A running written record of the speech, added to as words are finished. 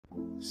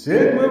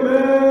Sigma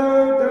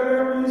Male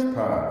Diaries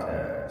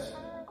Podcast.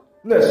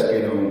 Let's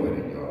get on with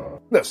it,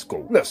 y'all. Let's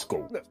go.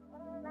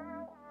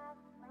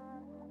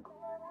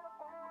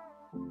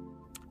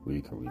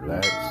 We can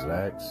relax,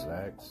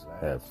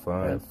 have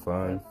fun,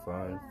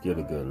 get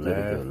a good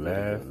laugh,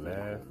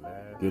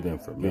 good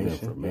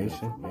information,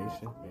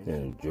 and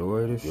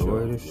enjoy the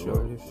show.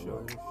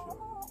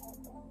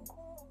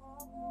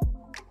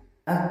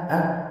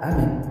 I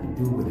mean to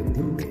do what it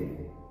do, baby.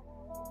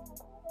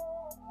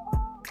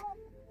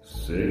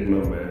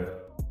 Sigma Male.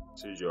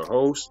 This is your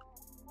host,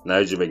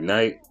 Nigel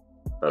McKnight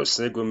of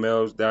Sigma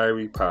Male's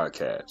Diary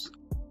Podcast.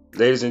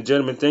 Ladies and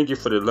gentlemen, thank you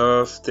for the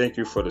love. Thank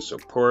you for the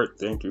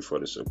support.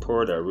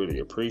 I really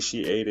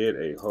appreciate it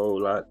a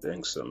whole lot.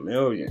 Thanks a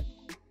million.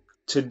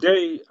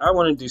 Today, I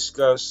want to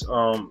discuss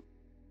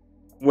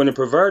when a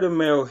provider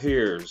male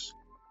hears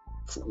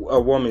a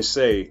woman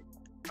say,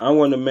 "I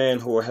want a man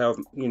who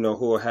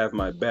will have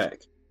my back."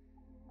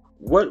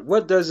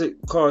 What does it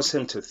cause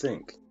him to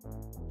think?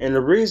 And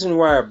the reason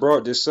why I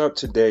brought this up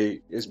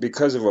today is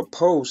because of a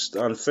post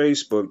on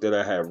Facebook that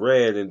I had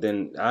read, and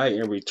then I,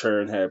 in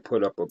return, had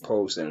put up a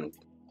post and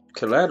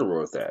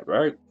collateral of that,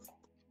 right?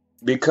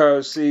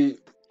 Because, see,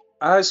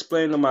 I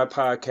explained on my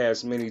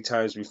podcast many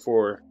times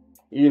before,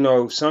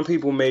 some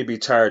people may be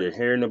tired of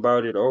hearing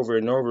about it over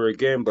and over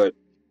again, but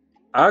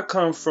I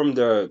come from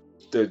the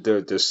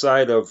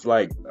side of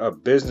like a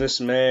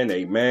businessman,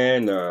 a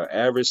man,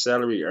 average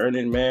salary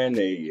earning man,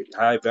 a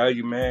high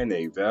value man,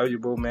 a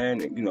valuable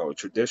man, a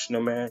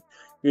traditional man,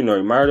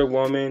 a modern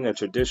woman, a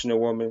traditional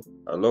woman,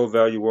 a low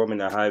value woman,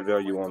 a high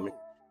value woman,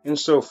 and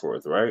so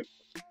forth, right?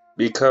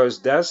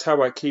 Because that's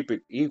how I keep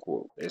it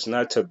equal. It's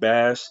not to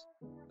bash,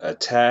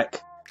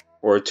 attack,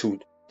 or to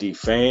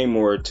defame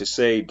or to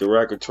say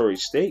derogatory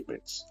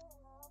statements.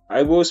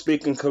 I will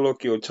speak in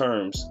colloquial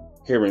terms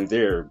here and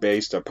there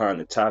based upon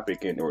the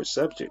topic and or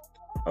subject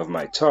of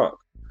my talk.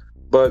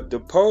 But the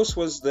post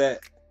was that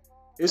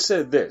it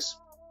said this: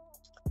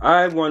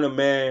 I want a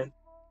man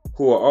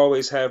who will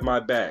always have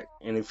my back,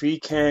 and if he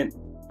can't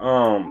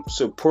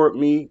support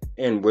me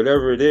in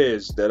whatever it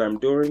is that I'm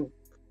doing,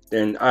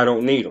 then I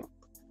don't need him.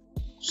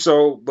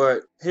 So,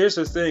 but here's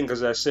the thing,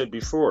 as I said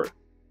before,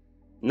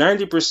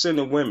 90%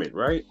 of women,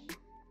 right?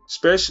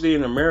 Especially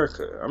in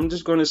America, I'm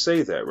just going to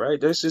say that, right?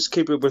 Let's just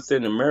keep it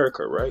within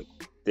America, right?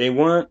 They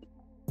want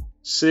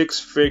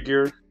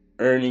six-figure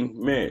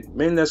earning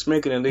men that's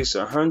making at least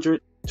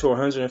 100 to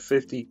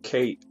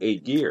 150K a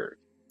year,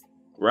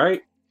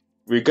 right?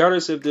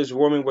 Regardless if this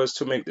woman was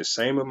to make the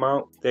same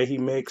amount that he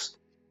makes,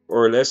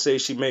 or let's say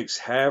she makes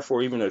half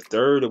or even a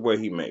third of what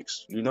he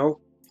makes, when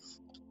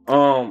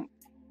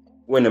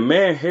a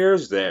man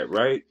hears that,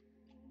 right,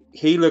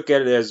 he look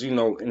at it as, in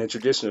a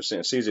traditional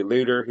sense. He's a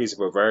leader, he's a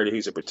provider,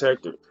 he's a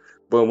protector.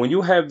 But when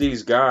you have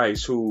these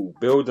guys who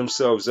build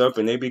themselves up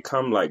and they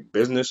become like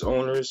business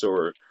owners,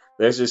 or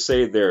let's just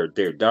say they're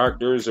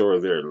doctors or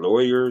they're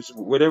lawyers,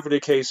 whatever the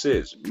case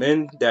is,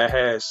 men that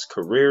has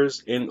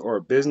careers in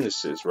or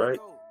businesses, right,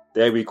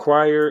 that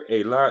require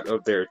a lot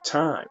of their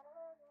time,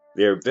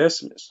 their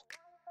investments,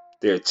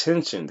 their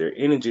attention, their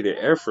energy,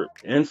 their effort,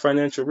 and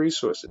financial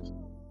resources,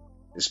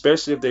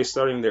 especially if they're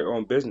starting their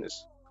own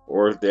business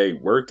or if they're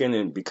working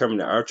and becoming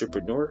an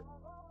entrepreneur.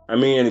 I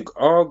mean, it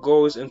all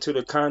goes into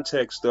the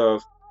context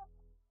of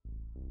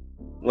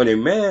when a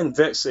man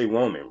vets a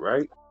woman,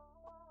 right,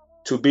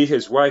 to be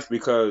his wife,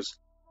 because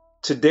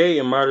today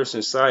in modern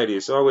society,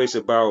 it's always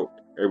about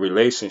a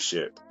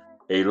relationship,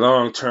 a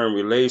long-term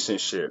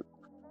relationship,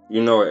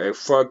 a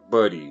fuck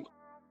buddy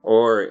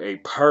or a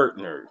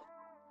partner,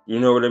 you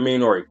know what I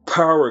mean, or a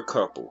power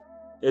couple.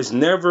 It's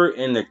never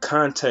in the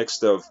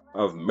context of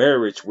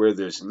marriage where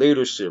there's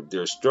leadership,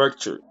 there's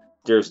structure,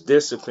 there's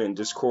discipline,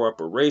 there's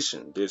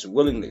cooperation, there's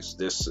willingness,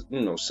 there's,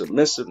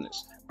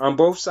 submissiveness on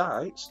both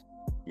sides.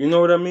 You know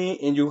what I mean?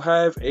 And you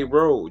have a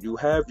role, you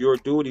have your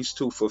duties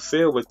to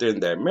fulfill within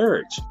that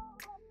marriage.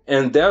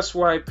 And that's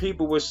why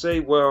people would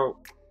say, well,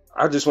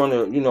 I just want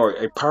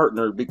a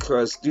partner,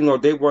 because,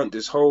 they want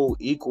this whole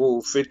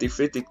equal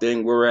 50-50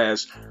 thing,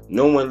 whereas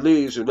no one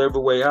leaves.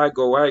 Whatever way I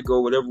go,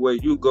 whatever way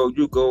you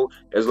go,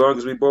 as long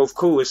as we both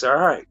cool, it's all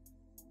right.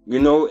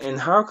 And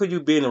how could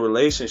you be in a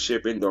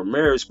relationship, in a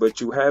marriage,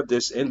 but you have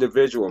this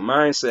individual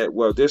mindset,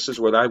 well, this is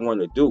what I want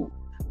to do.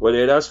 Well,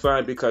 yeah, that's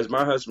fine, because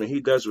my husband,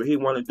 he does what he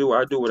want to do,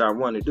 I do what I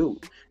want to do.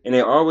 And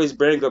they always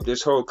bring up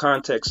this whole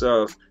context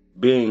of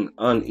being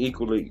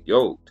unequally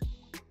yoked.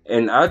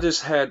 And I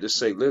just had to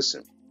say,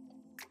 listen,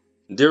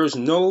 there's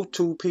no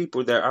two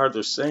people that are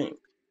the same.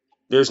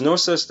 There's no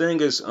such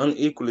thing as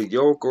unequally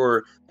yoked,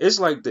 or it's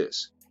like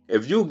this.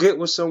 If you get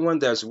with someone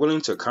that's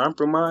willing to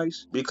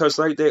compromise, because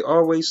like they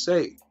always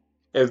say,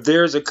 if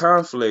there's a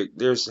conflict,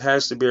 there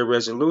has to be a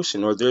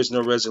resolution, or there's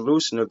no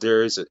resolution if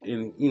there is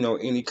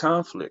any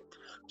conflict.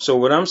 So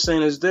what I'm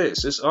saying is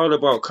this: it's all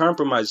about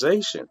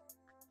compromisation,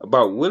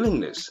 about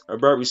willingness,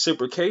 about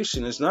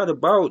reciprocation. It's not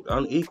about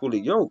unequally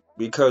yoked,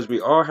 because we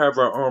all have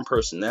our own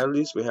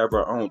personalities, we have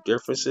our own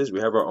differences, we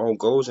have our own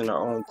goals and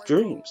our own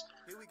dreams.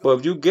 But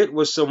if you get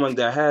with someone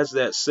that has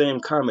that same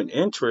common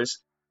interest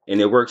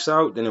and it works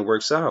out, then it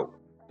works out.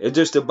 It's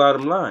just the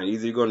bottom line.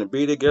 Either you're going to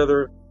be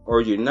together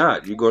or you're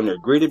not. You're going to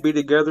agree to be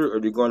together, or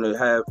you're going to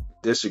have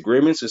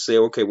disagreements and say,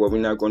 okay, well, we're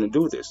not going to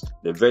do this.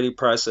 The vetting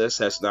process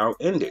has now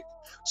ended.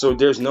 So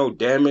there's no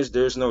damage,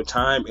 there's no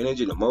time,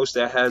 energy. The most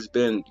that has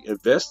been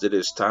invested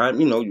is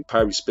time. You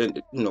probably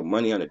spend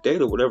money on a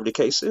date or whatever the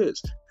case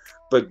is.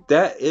 But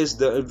that is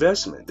the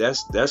investment.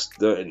 That's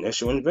the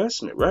initial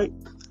investment, right?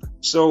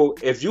 So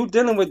if you're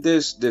dealing with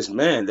this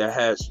man that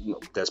has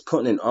that's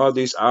putting in all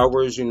these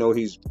hours,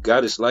 he's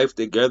got his life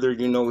together,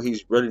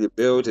 he's ready to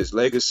build his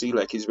legacy,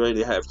 like he's ready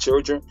to have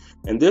children.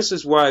 And this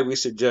is why we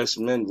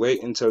suggest men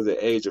wait until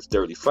the age of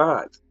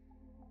 35.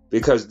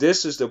 Because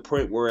this is the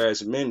point where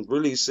as men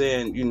really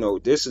saying,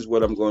 this is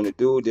what I'm going to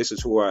do, this is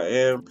who I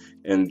am,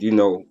 and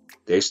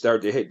they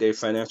start to hit their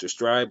financial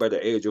stride by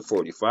the age of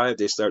 45.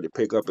 They start to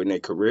pick up in their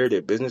career,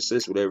 their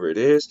businesses, whatever it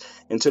is,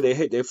 until they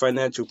hit their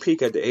financial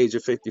peak at the age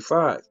of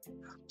 55.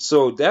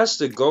 So that's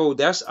the goal.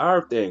 That's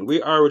our thing.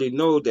 We already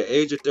know the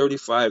age of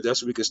 35,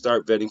 that's when we can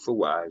start vetting for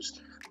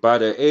wives. By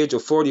the age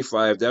of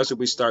 45, that's when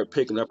we start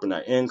picking up in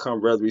our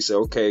income. Whether we say,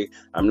 okay,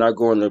 I'm not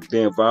going to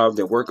be involved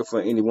in working for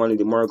anyone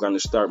anymore. I'm going to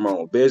start my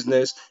own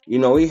business.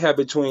 We have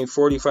between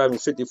 45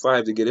 and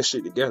 55 to get this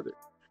shit together.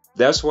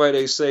 That's why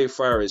they say,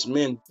 far as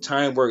men,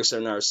 time works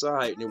on our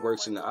side and it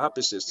works on the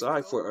opposite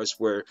side for us,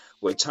 where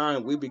with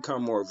time we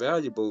become more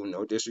valuable,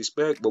 no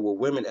disrespect, but with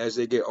women, as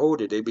they get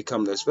older, they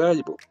become less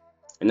valuable.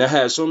 And I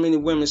had so many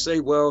women say,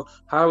 well,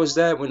 how is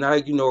that when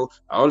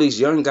all these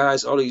young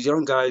guys,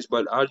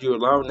 but are you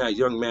allowing that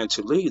young man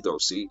to lead though?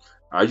 See,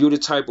 are you the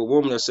type of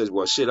woman that says,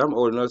 well, shit, I'm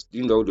old enough,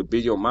 to be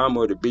your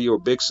mama or to be your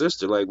big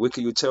sister? Like, what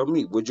can you tell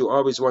me? Would you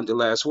always want the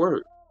last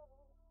word?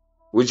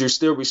 Would you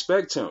still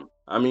respect him?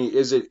 I mean,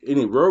 is it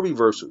any role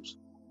reversals?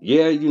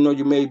 Yeah,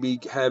 you may be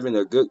having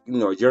a good,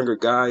 a younger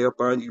guy up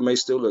on you. You may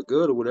still look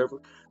good or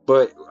whatever,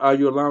 but are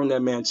you allowing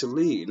that man to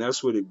lead? And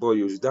that's what it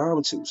boils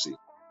down to, see.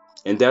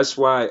 And that's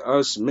why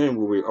us men,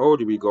 when we're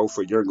older, we go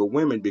for younger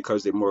women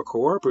because they're more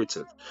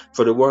cooperative.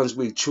 For the ones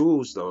we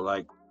choose, though,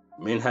 like,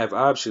 men have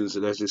options, so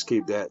let's just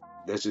keep that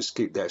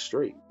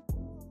straight.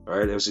 All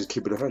right, let's just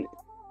keep it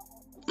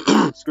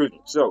 100. Excuse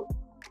me. So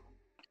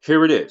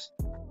here it is.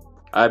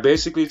 I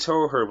basically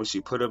told her when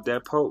she put up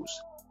that post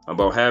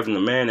about having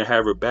a man to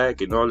have her back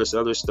and all this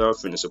other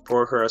stuff and to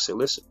support her, I said,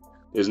 listen,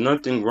 there's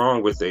nothing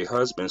wrong with a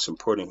husband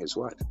supporting his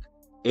wife.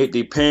 It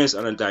depends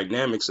on the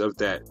dynamics of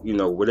that,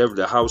 whatever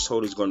the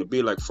household is going to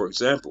be. Like, for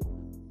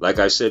example, like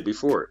I said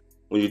before,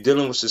 when you're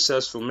dealing with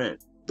successful men,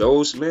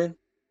 those men,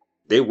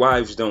 their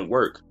wives don't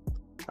work.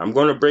 I'm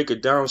going to break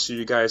it down so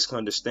you guys can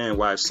understand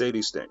why I say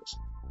these things.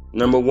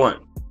 Number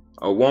one,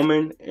 a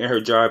woman in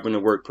her job in the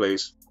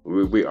workplace,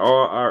 we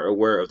all are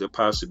aware of the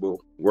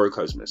possible work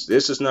husbands.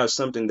 This is not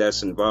something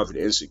that's involved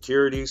in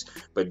insecurities,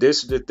 but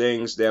this is the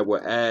things that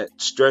will add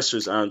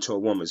stressors onto a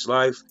woman's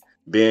life.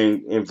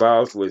 Being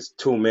involved with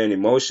two men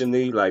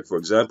emotionally, like, for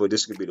example,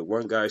 this could be the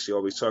one guy she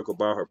always talk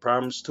about her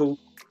problems to.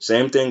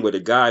 Same thing with a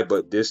guy,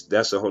 but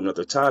that's a whole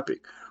nother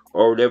topic.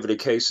 Or whatever the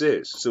case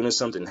is. As soon as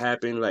something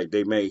happened, like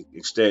they may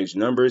exchange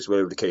numbers,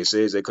 whatever the case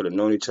is, they could have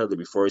known each other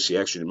before she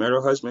actually met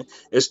her husband.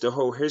 It's the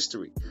whole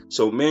history.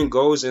 So men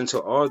goes into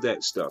all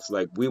that stuff.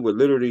 Like, we would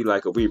literally,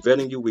 like, if we're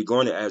vetting you, we're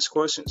going to ask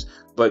questions.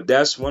 But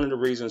that's one of the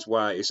reasons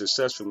why a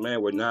successful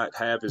man would not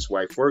have his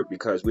wife work,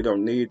 because we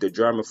don't need the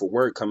drama for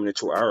work coming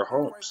into our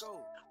homes.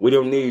 We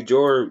don't need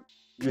your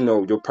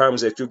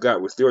problems that you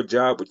got with your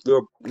job,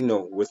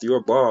 with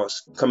your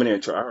boss coming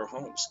into our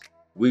homes.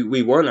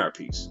 We want our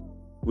peace.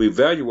 We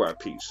value our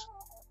peace.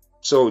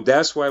 So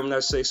that's why when I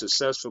say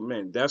successful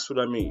men, that's what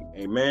I mean.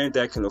 A man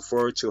that can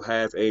afford to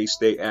have a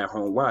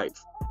stay-at-home wife.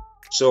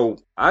 So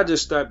I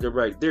just stopped it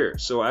right there.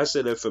 So I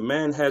said, if a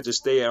man has a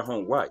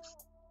stay-at-home wife,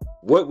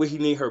 what would he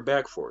need her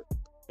back for?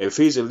 If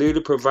he's a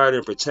leader, provider,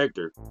 and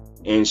protector,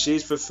 and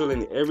she's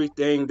fulfilling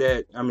everything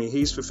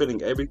he's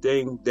fulfilling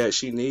everything that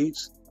she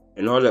needs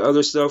and all the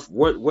other stuff,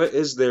 what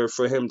is there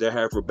for him to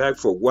have her back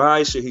for?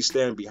 Why should he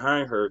stand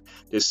behind her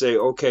to say,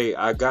 okay,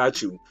 I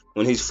got you,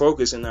 when he's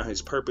focusing on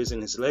his purpose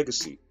and his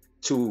legacy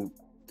to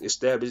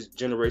establish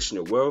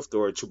generational wealth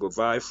or to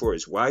provide for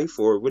his wife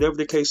or whatever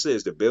the case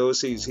is? The bills,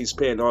 he's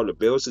paying all the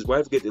bills. His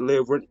wife get to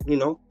live,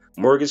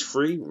 mortgage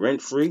free,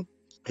 rent free.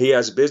 He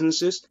has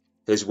businesses.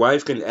 His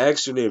wife can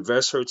actually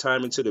invest her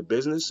time into the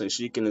business, and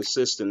she can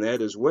assist in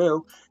that as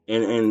well,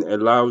 and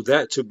allow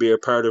that to be a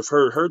part of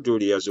her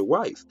duty as a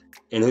wife.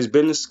 And his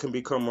business can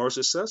become more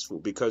successful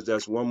because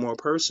that's one more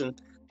person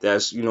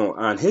that's,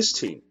 on his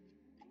team.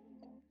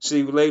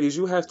 See, ladies,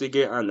 you have to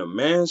get on the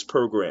man's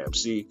program.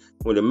 See,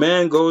 when a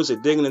man goes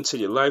and digging into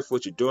your life,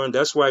 what you're doing,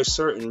 that's why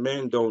certain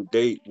men don't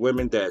date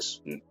women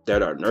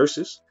that are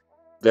nurses,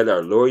 that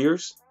are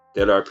lawyers,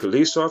 that are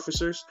police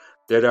officers,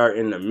 that are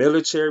in the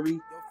military,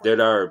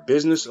 that are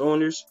business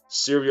owners,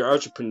 serial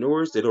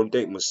entrepreneurs. They don't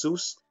date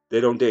masseuses.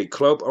 They don't date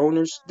club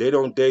owners. They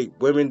don't date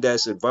women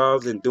that's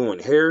involved in doing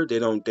hair. They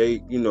don't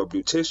date,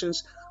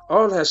 beauticians,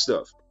 all that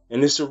stuff.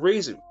 And it's a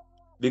reason,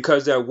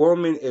 because that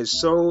woman is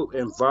so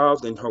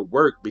involved in her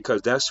work,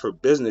 because that's her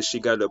business. She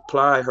got to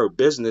apply her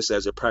business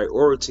as a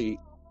priority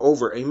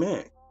over a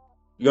man.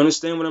 You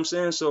understand what I'm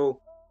saying?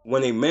 So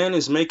when a man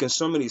is making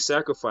so many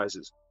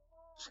sacrifices,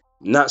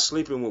 not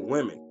sleeping with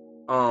women,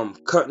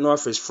 cutting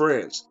off his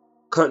friends,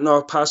 cutting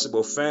off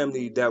possible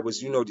family that was,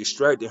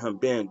 distracting him,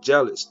 being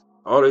jealous.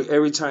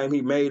 Every time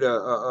he made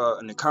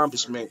an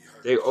accomplishment,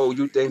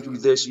 you think you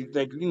this, you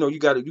think you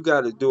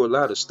gotta do a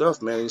lot of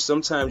stuff, man. And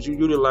sometimes you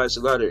utilize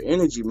a lot of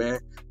energy, man,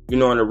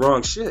 on the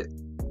wrong shit.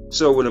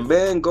 So when a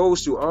man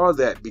goes through all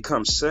that,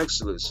 becomes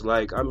sexless,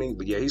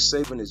 but yeah, he's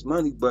saving his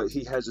money, but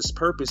he has his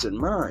purpose in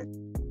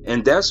mind.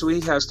 And that's what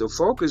he has to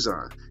focus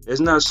on.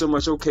 It's not so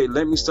much, okay,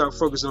 let me start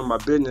focusing on my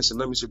business and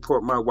let me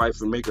support my wife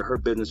and making her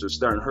business or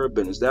starting her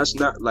business. That's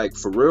not like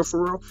for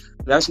real.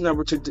 That's not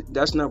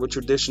what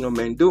traditional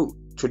men do.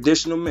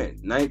 Traditional men,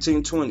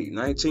 1920,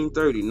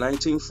 1930,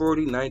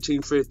 1940,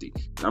 1950.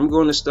 I'm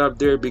going to stop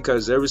there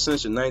because ever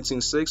since the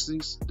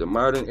 1960s, the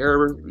modern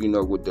era,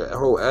 with the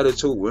whole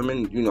attitude,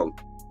 women,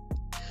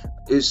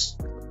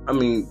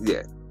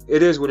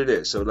 it is what it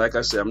is. So like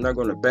I said, I'm not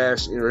going to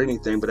bash or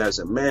anything, but as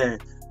a man,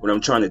 what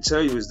I'm trying to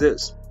tell you is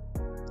this.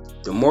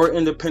 The more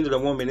independent a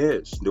woman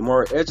is, the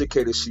more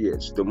educated she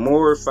is, the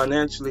more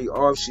financially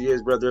off she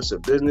is, whether it's a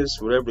business,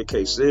 whatever the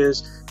case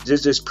is,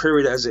 just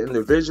period as an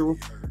individual,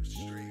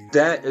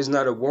 that is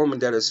not a woman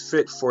that is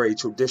fit for a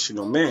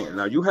traditional man.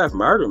 Now, you have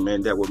modern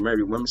men that will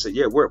marry women and say,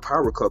 yeah, we're a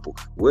power couple.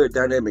 We're a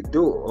dynamic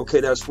duo. Okay,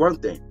 that's one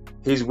thing.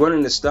 He's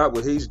willing to stop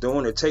what he's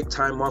doing or take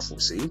time off.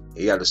 See,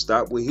 he got to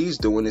stop what he's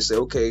doing and say,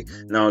 okay,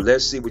 now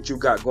let's see what you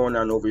got going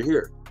on over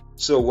here.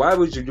 So why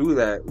would you do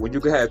that when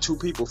you can have two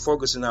people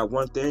focusing on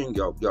one thing?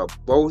 Y'all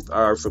both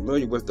are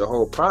familiar with the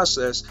whole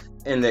process,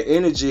 and the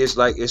energy is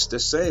like it's the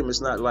same. It's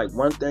not like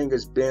one thing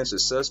is being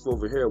successful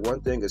over here,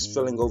 one thing is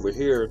filling over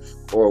here,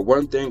 or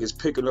one thing is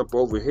picking up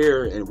over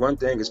here, and one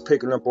thing is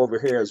picking up over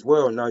here as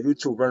well. Now you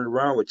two running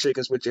around with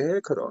chickens with your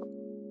head cut off.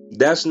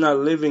 That's not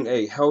living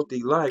a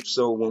healthy life.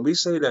 So when we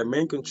say that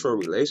men control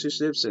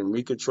relationships and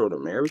we control the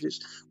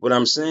marriages, what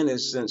I'm saying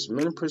is since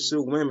men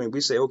pursue women, we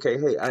say, okay,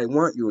 hey, I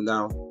want you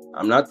now.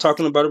 I'm not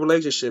talking about a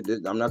relationship.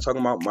 I'm not talking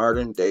about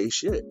modern day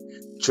shit.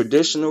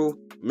 Traditional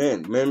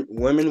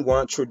women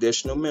want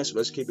traditional men. So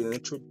let's keep it in a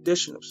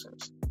traditional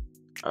sense.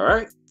 All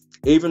right.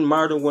 Even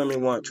modern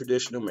women want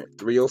traditional men.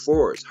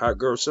 304s, hot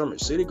girl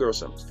summers, city girl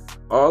summers.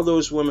 All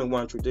those women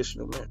want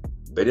traditional men.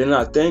 But they're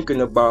not thinking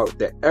about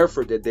the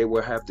effort that they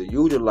will have to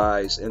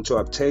utilize into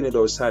obtaining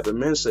those type of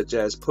men, such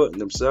as putting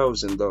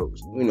themselves in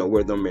those,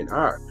 where the men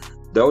are.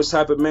 Those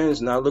type of men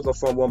is not looking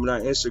for a woman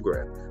on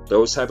Instagram.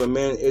 Those type of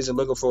men isn't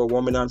looking for a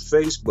woman on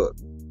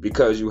Facebook.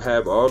 Because you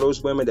have all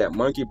those women that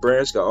monkey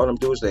brands got all them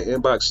dudes that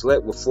inbox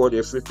slept with 40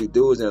 or 50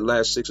 dudes in the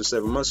last 6 or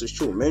 7 months. It's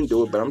true, men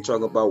do it, but I'm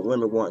talking about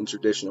women wanting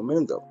traditional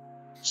men though.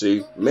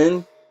 See,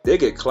 men, they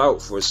get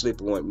clout for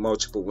sleeping with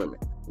multiple women.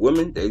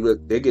 Women, they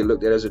get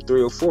looked at as a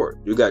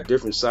 304. You got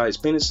different size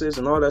penises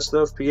and all that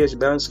stuff. pH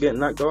balance getting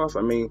knocked off.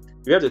 I mean,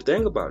 you have to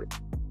think about it.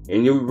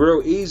 And you're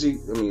real easy.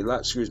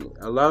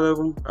 A lot of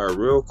them are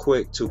real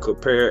quick to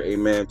compare a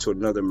man to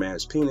another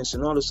man's penis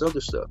and all this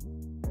other stuff.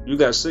 You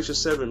got 6 or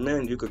 7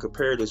 men you could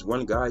compare this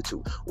one guy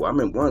to. Well, I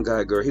mean, one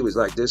guy, girl, he was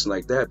like this and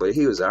like that, but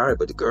he was all right.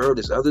 But the girl,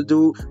 this other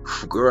dude,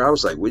 girl, I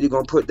was like, where you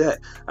gonna put that?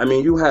 I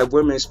mean, you have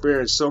women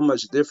experience so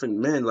much different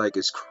men, like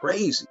it's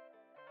crazy.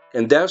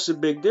 And that's the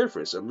big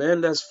difference. A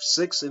man that's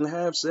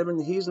 6.5,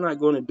 7, he's not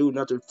going to do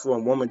nothing for a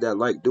woman that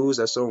like dudes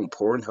that's on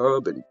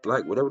Pornhub and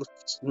Black, whatever,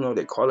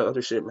 they call it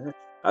other shit, man.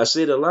 I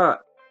see it a lot.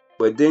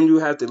 But then you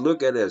have to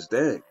look at it as,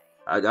 dang,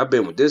 I've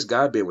been with this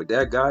guy, been with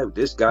that guy.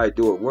 This guy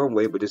do it one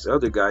way, but this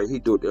other guy, he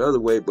do it the other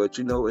way. But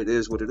it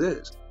is what it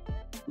is.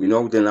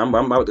 Then I'm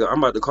about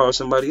to call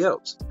somebody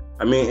else.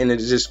 I mean, and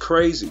it's just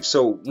crazy.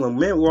 So when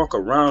men walk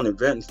around and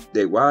vent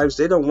their wives,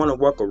 they don't want to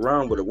walk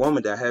around with a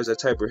woman that has that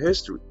type of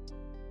history.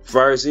 As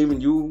far as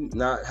even you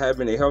not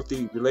having a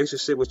healthy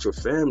relationship with your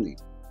family,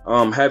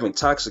 having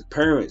toxic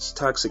parents,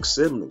 toxic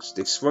siblings,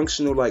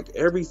 dysfunctional, like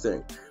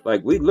everything.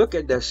 Like we look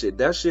at that shit.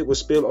 That shit will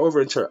spill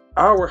over into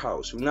our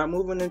house. We're not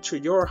moving into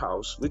your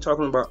house. We're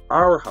talking about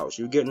our house.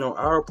 You're getting on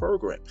our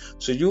program.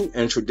 So you,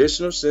 in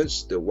traditional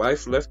sense, the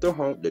wife left her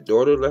home, the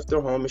daughter left her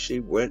home, and she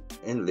went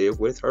and lived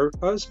with her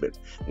husband.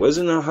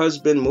 Wasn't her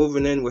husband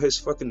moving in with his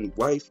fucking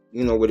wife,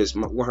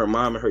 with her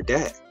mom and her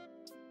dad?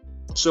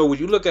 So when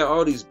you look at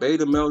all these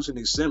beta males and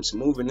these simps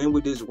moving in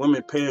with these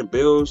women, paying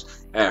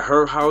bills at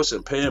her house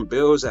and paying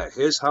bills at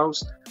his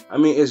house, I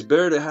mean, it's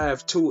better to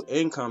have 2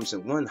 incomes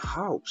in one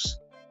house.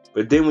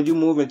 But then when you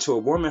move into a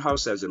woman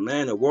house as a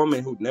man, a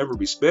woman who never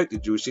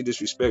respected you, she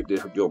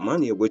disrespected your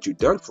money and what you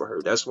done for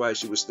her. That's why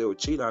she would still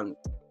cheat on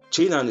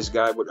this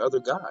guy with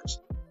other guys.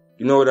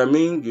 You know what I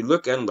mean? You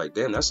look at him like,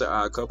 damn, that's an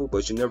odd couple,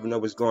 but you never know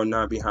what's going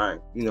on behind,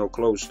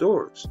 closed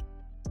doors.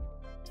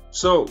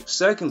 So,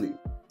 secondly,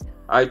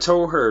 I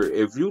told her,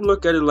 if you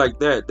look at it like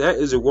that, that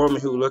is a woman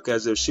who look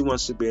as if she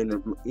wants to be in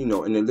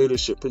a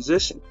leadership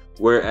position,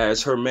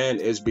 whereas her man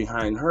is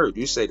behind her.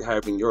 You said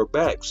having your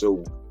back.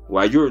 So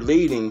while you're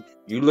leading,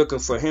 you're looking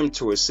for him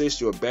to assist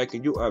you or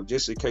backing you up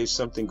just in case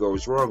something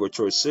goes wrong, or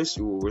to assist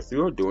you with what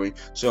you're doing,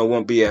 so it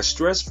won't be as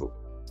stressful.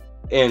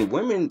 And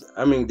women,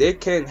 I mean, they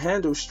can't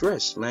handle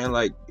stress, man.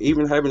 Like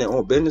even having their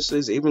own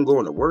businesses, even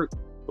going to work.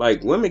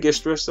 Like, women get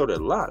stressed out a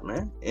lot,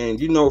 man. And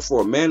you know,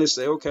 for a man to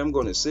say, okay, I'm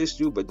going to assist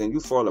you, but then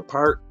you fall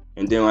apart,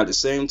 and then at the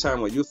same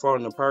time when you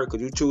falling apart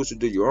because you choose to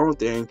do your own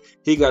thing,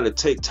 he got to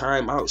take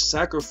time out,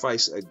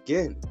 sacrifice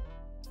again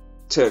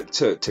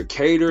to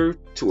cater,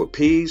 to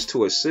appease,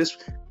 to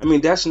assist. I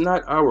mean, that's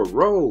not our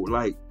role.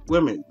 Like,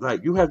 women,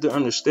 like, you have to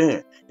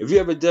understand, if you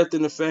have a death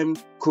in the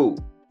family, cool.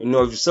 You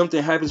know, if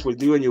something happens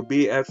with you and your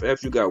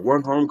BFF, you got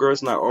one homegirl,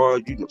 it's not all,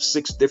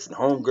 6 different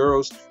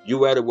homegirls.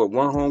 You at it with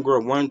one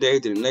homegirl one day,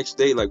 then the next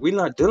day, like, we're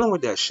not dealing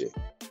with that shit.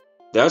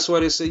 That's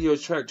why they say you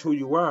attract who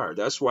you are.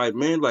 That's why,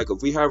 man, like,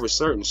 if we have a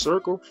certain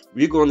circle,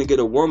 we're going to get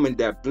a woman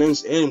that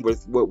blends in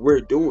with what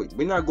we're doing.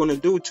 We're not going to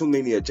do too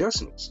many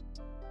adjustments.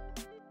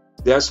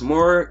 That's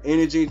more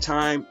energy,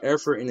 time,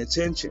 effort, and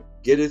attention.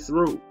 Get it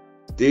through.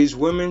 These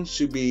women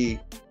should be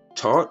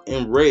taught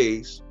and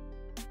raised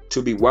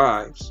to be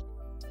wives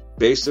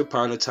based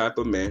upon the type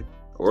of man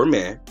or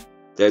man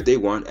that they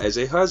want as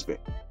a husband.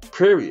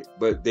 Period.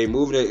 But they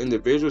move as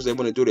individuals. They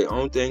want to do their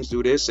own things,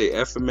 do this, say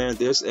F a man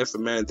this, F a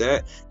man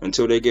that,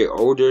 until they get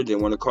older. They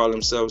want to call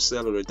themselves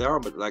settle it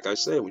down. But like I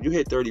said, when you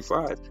hit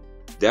 35,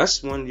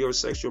 that's when your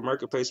sexual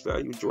marketplace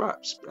value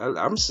drops.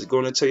 I'm just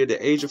going to tell you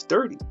the age of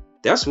 30.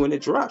 That's when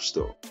it drops,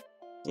 though.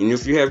 And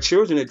if you have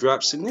children, it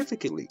drops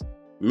significantly.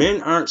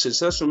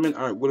 Successful men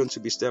aren't willing to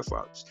be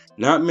stepfathers.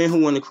 Not men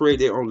who want to create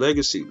their own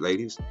legacy,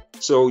 ladies.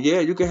 So, yeah,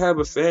 you can have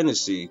a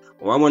fantasy.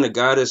 I want a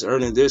guy that's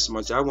earning this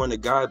much. I want a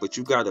guy, but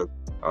you got a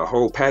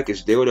whole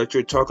package deal that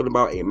you're talking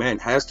about. A man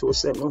has to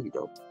accept. No, he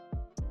don't.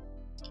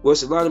 Well,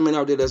 it's a lot of men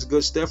out there that's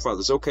good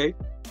stepfathers, okay?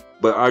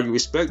 But are you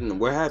respecting them?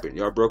 What happened?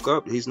 Y'all broke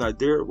up? He's not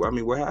there? Well, I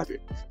mean, what happened?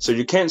 So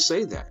you can't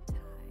say that.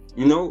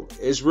 You know,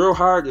 it's real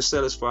hard to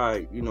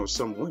satisfy,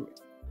 some women.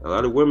 A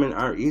lot of women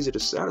aren't easy to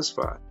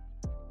satisfy.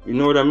 You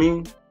know what I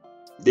mean?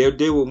 They'll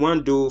deal with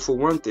one dude for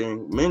one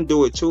thing. Men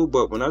do it too,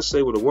 but when I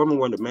say with a woman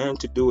want a man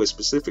to do a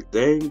specific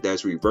thing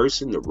that's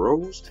reversing the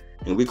roles,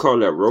 and we call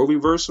that role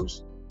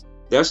reversals,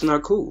 that's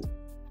not cool.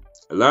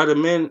 A lot of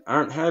men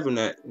aren't having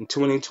that in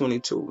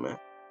 2022, man.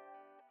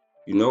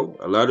 You know,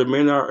 a lot of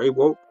men are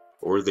awoke,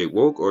 or they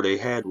woke, or they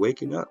had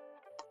waking up,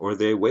 or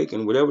they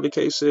awakened, whatever the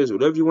case is,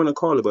 whatever you want to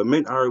call it, but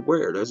men are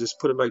aware. Let's just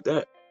put it like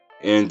that.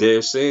 And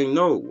they're saying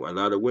no. A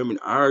lot of women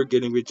are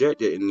getting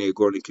rejected, and they're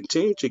going to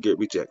continue to get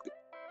rejected.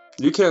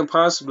 You can't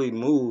possibly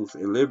move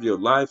and live your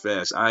life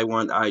as I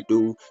want, I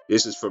do,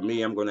 this is for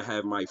me, I'm going to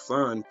have my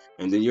fun,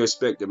 and then you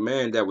expect a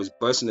man that was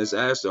busting his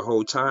ass the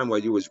whole time while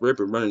you was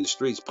ripping, running the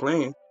streets,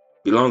 playing,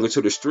 belonging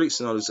to the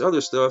streets and all this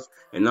other stuff,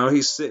 and now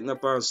he's sitting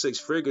up on 6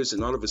 figures,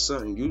 and all of a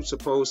sudden you're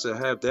supposed to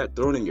have that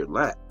thrown in your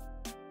lap.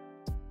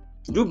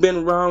 You've been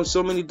around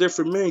so many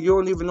different men. You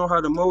don't even know how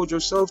to mold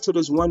yourself to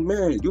this one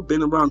man. You've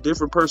been around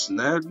different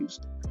personalities.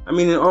 I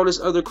mean, and all this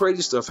other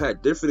crazy stuff,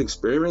 had different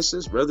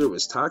experiences, whether it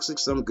was toxic,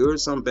 some good,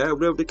 some bad,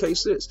 whatever the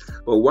case is.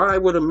 But why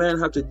would a man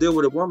have to deal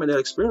with a woman that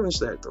experienced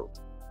that, though?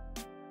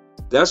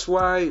 That's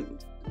why,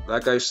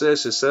 like I said,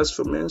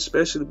 successful men,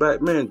 especially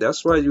black men,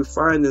 that's why you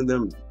find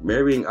them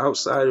marrying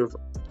outside of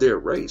their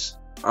race,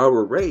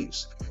 our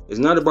race. It's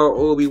not about,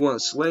 oh, we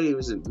want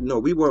slaves. And no,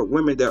 we want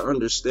women that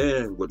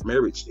understand what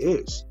marriage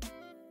is.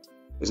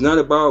 It's not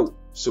about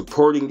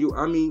supporting you.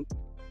 I mean,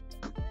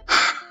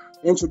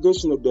 in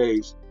traditional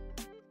days,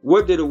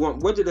 what did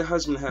a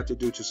husband have to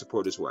do to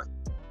support his wife?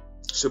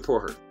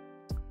 Support her.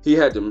 He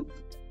had to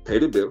pay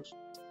the bills.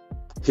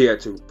 He had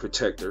to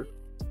protect her.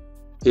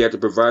 He had to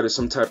provide her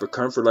some type of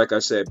comfort. Like I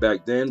said,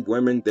 back then,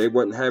 women, they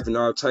wasn't having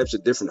all types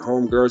of different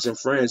homegirls and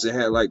friends. They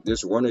had like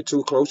this 1 or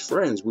 2 close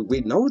friends.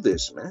 We know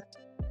this, man.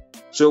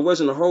 So it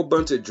wasn't a whole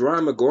bunch of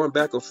drama going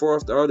back and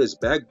forth, all this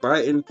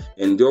backbiting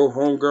and your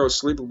homegirl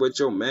sleeping with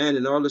your man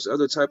and all this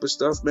other type of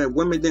stuff, man.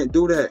 Women didn't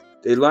do that.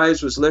 Their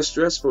lives was less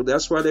stressful.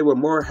 That's why they were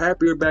more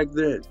happier back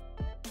then.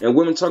 And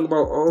women talk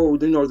about, oh,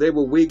 they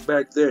were weak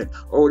back then.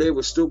 Oh, they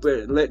were stupid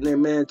and letting their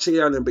man cheat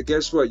on them. But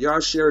guess what?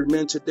 Y'all shared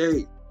men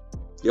today.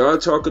 Y'all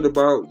talking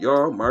about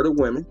y'all martyr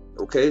women.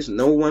 Okay, it's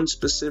no one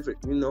specific.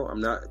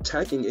 I'm not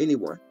attacking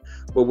anyone.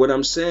 But what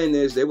I'm saying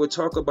is they would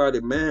talk about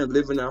a man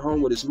living at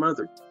home with his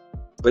mother.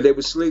 But they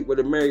would sleep with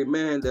a married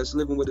man that's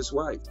living with his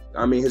wife.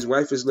 I mean, his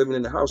wife is living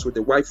in the house with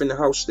the wife in the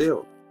house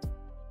still.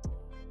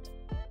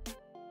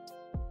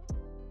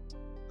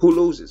 Who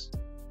loses?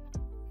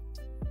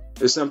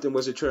 If something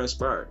was to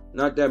transpire.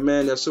 Not that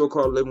man that's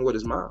so-called living with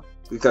his mom.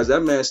 Because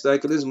that man's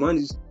stacking his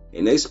money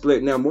and they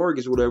splitting that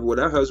mortgage, whatever, well,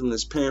 that husband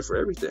is paying for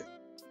everything.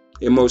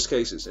 In most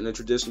cases, in the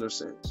traditional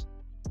sense.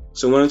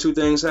 So 1 or 2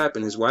 things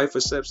happen. His wife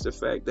accepts the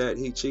fact that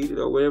he cheated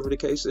or whatever the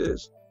case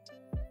is.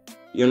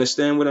 You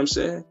understand what I'm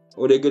saying?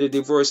 Or they get a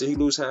divorce and he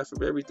lose half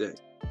of everything.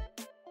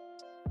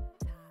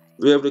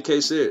 Whatever the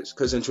case is.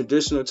 Because in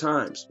traditional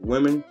times,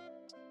 women,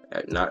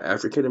 not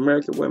African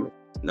American women,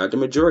 not the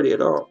majority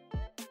at all,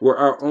 were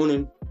out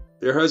owning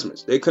their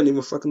husbands. They couldn't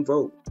even fucking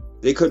vote.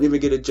 They couldn't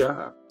even get a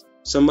job.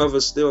 Some of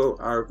us still,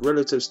 our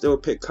relatives still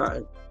pick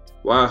cotton.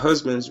 While our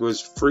husbands was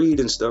freed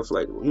and stuff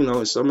like,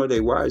 and some of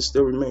their wives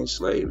still remain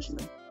slaves,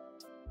 man.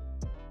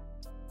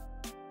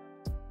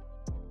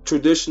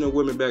 Traditional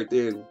women back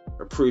then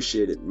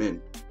appreciated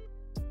men.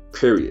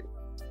 Period.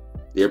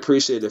 They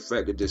appreciate the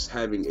fact of just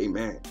having a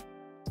man.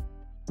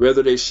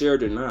 Whether they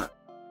shared or not,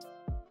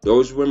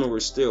 those women were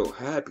still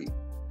happy.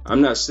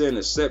 I'm not saying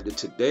accept it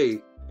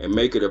today and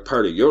make it a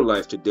part of your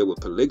life to deal with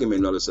polygamy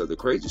and all this other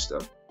crazy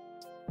stuff.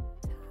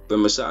 But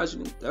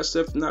misogyny, that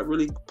stuff not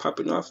really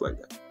popping off like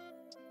that.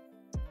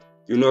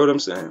 You know what I'm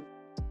saying?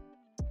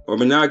 Or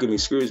monogamy,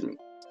 excuse me.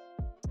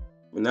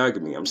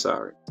 Monogamy, I'm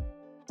sorry.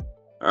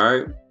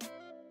 Alright?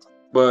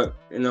 But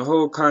in the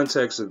whole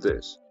context of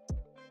this,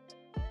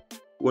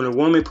 when a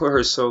woman put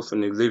herself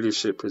in a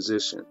leadership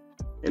position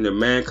and a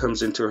man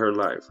comes into her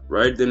life,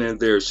 right then and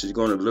there, she's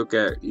going to look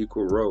at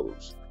equal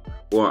roles.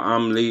 Well,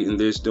 I'm leading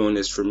this, doing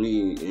this for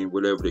me, and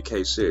whatever the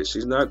case is.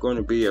 She's not going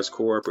to be as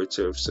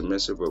cooperative,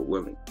 submissive, or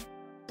willing.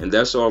 And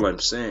that's all I'm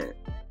saying.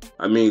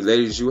 I mean,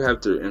 ladies, you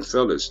have to, and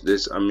fellas,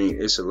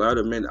 it's a lot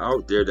of men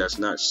out there that's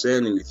not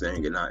saying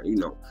anything. And I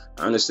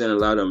understand a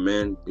lot of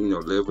men,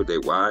 live with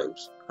their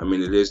wives. I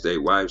mean, it is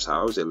their wife's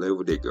house. They live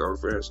with their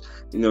girlfriends.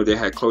 They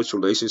had close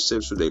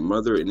relationships with their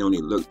mother and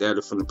only looked at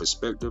it from the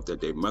perspective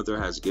that their mother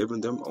has given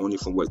them, only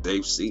from what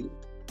they've seen,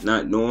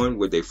 not knowing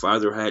what their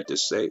father had to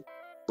say.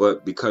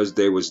 But because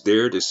they was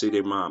there to see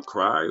their mom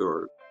cry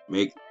or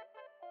make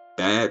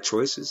bad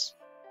choices,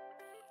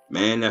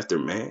 man after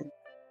man,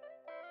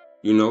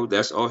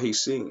 that's all he's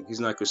seeing. He's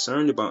not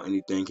concerned about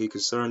anything. He's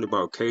concerned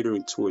about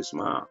catering to his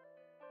mom,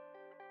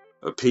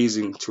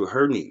 appeasing to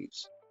her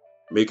needs,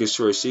 making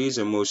sure she's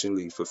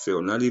emotionally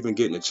fulfilled, not even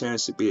getting a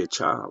chance to be a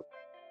child.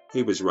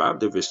 He was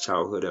robbed of his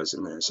childhood as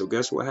a man. So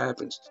guess what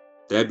happens?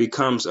 That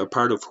becomes a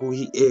part of who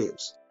he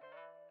is.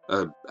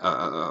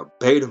 A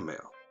beta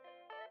male.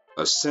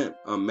 A simp,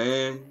 a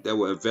man that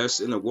will invest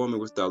in a woman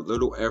without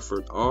little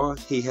effort. All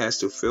he has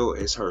to feel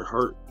is her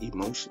hurt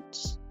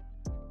emotions,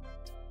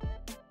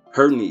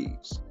 her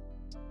needs,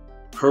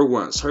 her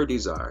wants, her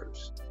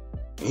desires.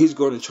 And he's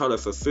going to try to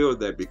fulfill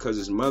that because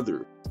his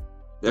mother,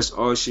 that's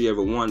all she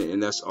ever wanted,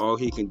 and that's all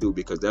he can do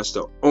because that's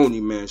the only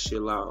man she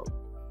allowed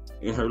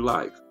in her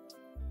life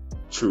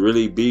to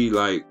really be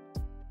like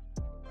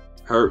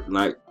her,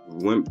 like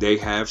when they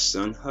have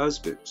son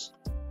husbands.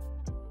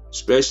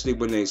 Especially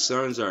when their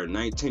sons are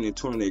 19 and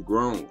 20, they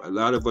grown. A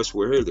lot of us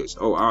will hear this.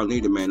 Oh, I don't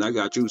need a man. I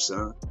got you,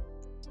 son.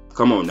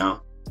 Come on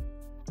now.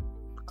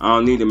 I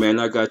don't need a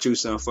man. I got you,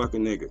 son.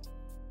 Fucking nigga.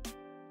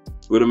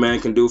 What a man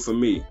can do for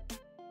me.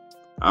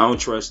 I don't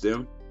trust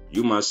them.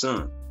 You my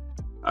son.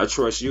 I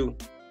trust you.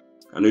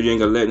 I know you ain't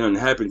gonna let nothing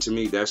happen to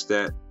me. That's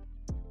that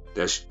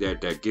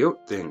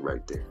guilt thing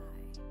right there.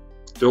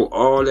 Throw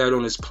all that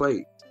on his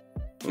plate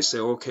and say,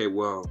 okay,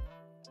 well,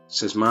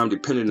 since mom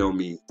depended on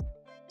me,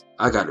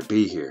 I gotta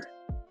be here.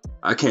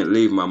 I can't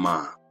leave my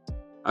mom.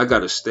 I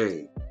gotta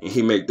stay. And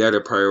he make that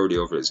a priority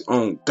over his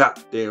own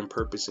goddamn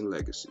purpose and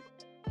legacy.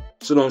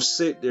 So don't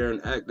sit there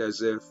and act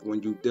as if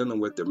when you're dealing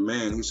with a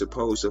man, he's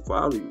supposed to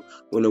follow you.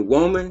 When a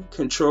woman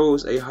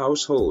controls a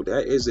household,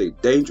 that is a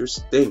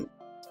dangerous thing.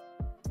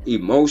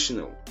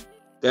 Emotional.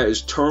 That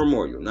is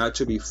turmoil, not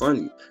to be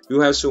funny.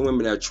 You have some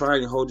women that try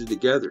and hold it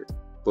together.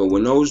 But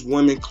when those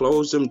women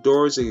close them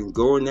doors and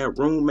go in that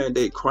room, man,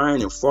 they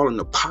crying and falling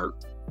apart.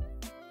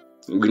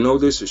 We know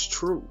this is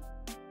true.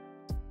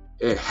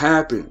 It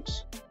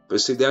happens.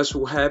 But see, that's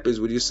what happens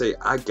when you say,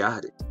 I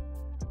got it.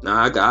 Now,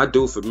 I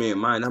do it for me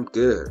and mine. I'm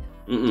good.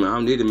 I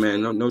don't need a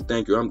man. No,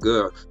 thank you. I'm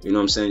good. You know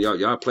what I'm saying?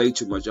 Y'all play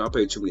too much. Y'all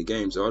play too many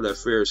games. All that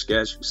fear,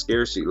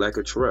 scarcity, lack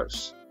of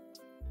trust.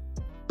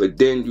 But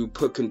then you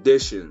put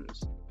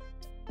conditions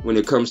when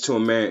it comes to a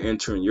man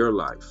entering your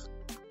life.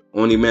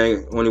 Only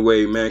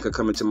way a man can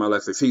come into my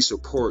life if he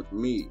support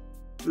me.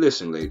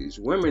 Listen, ladies,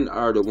 women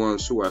are the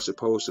ones who are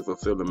supposed to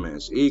fulfill a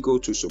man's ego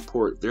to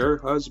support their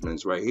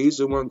husbands, right? He's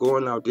the one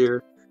going out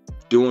there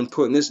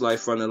putting his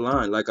life on the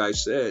line. Like I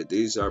said,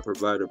 these are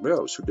provider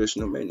males,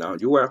 traditional men. Now,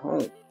 you at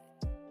home.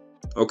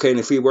 Okay, and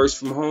if he works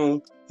from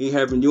home, he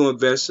having you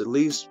invest at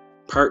least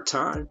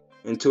part-time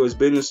into his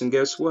business, and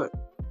guess what?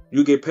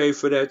 You get paid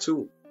for that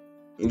too.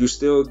 And you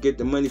still get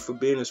the money for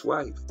being his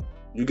wife.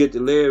 You get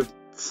to live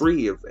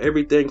free of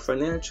everything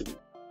financially.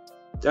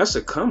 That's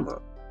a come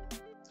up.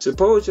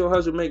 Suppose your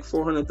husband make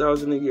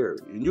 $400,000 a year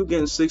and you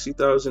getting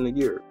 $60,000 a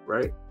year,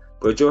 right?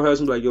 But your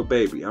husband like, yo,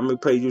 baby, I'm gonna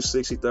pay you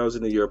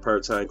 $60,000 a year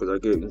part time because I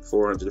get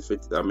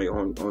 $450,000. I make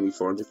only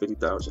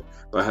 $450,000,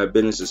 but I have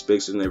business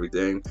fixed and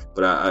everything.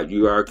 But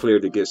you are clear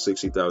to get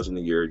 $60,000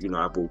 a year.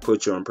 I will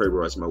put you on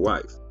paper as my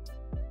wife.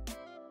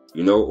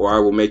 Or I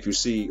will make you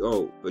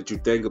CEO. But you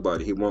think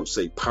about it, he won't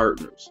say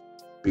partners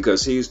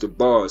because he's the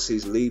boss.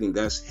 He's leading.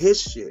 That's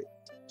his shit.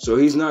 So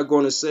he's not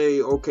going to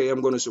say, okay,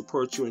 I'm going to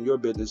support you in your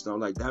business. No,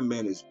 like that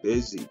man is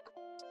busy.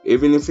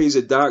 Even if he's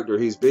a doctor,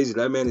 he's busy.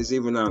 That man is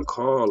even on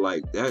call.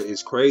 Like that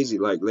is crazy.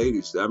 Like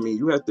ladies, I mean,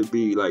 you have to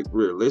be like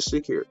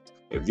realistic here.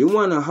 If you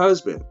want a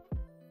husband,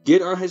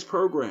 get on his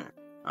program.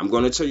 I'm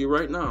going to tell you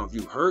right now, if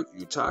you hurt,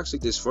 you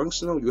toxic,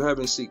 dysfunctional, you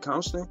haven't seek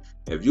counseling.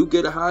 If you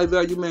get a high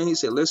value man, he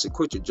said, listen,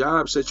 quit your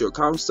job, set your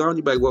accounts down.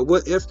 You be like, well,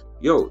 what if?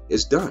 Yo,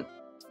 it's done.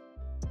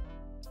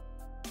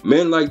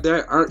 Men like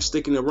that aren't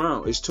sticking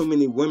around. It's too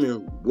many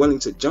women willing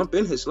to jump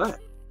in his lap,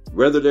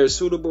 whether they're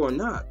suitable or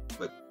not.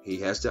 But He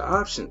has the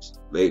options.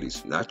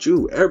 Ladies, not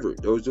you, ever.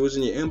 Those dudes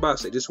in your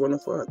inbox, they just want to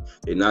fuck.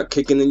 They're not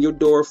kicking in your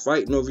door,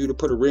 fighting over you to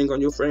put a ring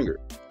on your finger.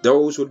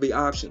 Those would be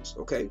options,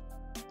 okay?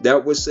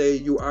 That would say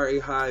you are a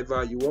high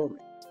value woman.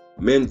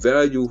 Men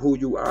value who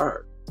you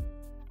are,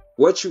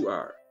 what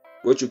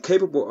you're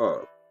capable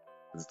of.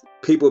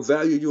 People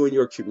value you in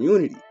your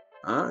community.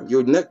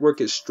 Your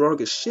network is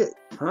strong as shit.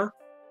 Oprah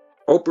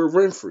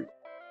Winfrey,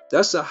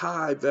 that's a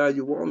high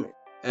value woman.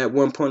 At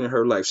one point in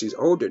her life, she's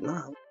older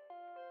now,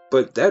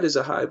 but that is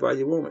a high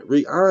value woman.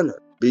 Rihanna,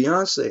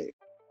 Beyonce,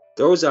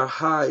 those are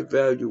high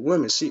value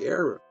women.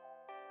 Ciara,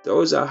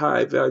 those are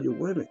high value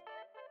women.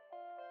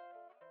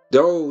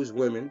 Those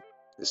women,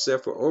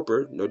 except for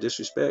Oprah, no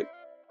disrespect,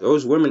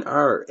 those women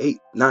are 8,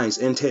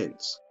 9s, and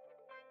 10s.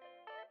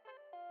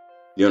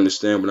 You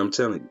understand what I'm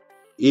telling you?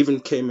 Even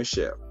K.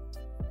 Michelle,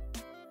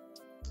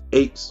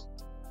 8s,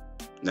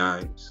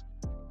 9s,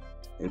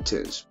 and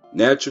 10s.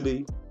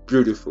 Naturally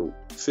beautiful,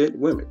 fit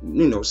women.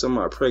 You know, some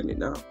are pregnant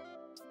now.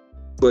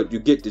 But you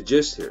get the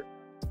gist here.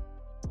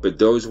 But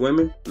those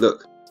women,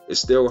 look,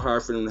 it's still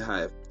hard for them to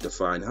have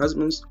defined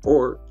husbands,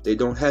 or they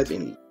don't have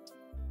any.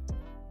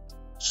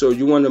 So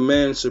you want a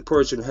man to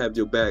support you and have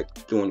your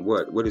back doing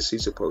what? What is he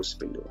supposed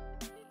to be doing?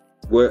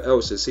 What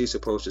else is he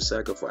supposed to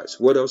sacrifice?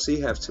 What else he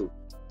have to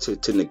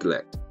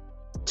neglect,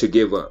 to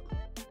give up?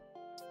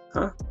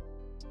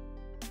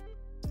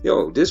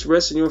 Yo, just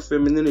rest in your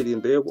femininity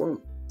and be a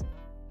woman.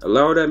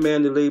 Allow that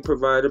man to lead,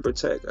 provide, and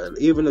protect.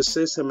 Even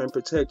assist him in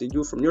protecting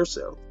you from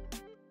yourself.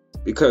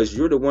 Because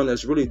you're the one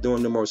that's really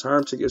doing the most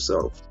harm to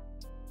yourself.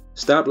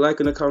 Stop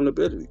lacking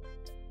accountability.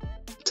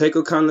 Take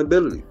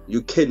accountability.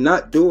 You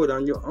cannot do it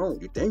on your own.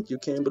 You think you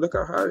can, but look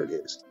how hard it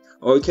is.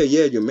 Okay,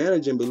 yeah, you're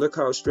managing, but look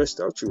how stressed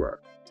out you are.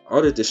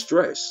 All the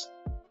distress.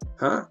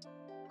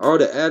 All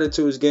the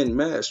attitudes getting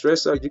mad.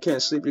 Stressed out, you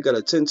can't sleep. You got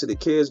to tend to the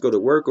kids, go to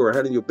work, or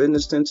handle your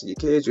business, tend to your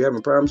kids. You're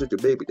having problems with your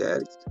baby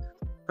daddy.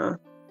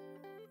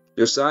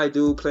 Your side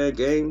dude playing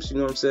games, you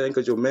know what I'm saying?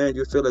 Because your man,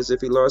 you feel as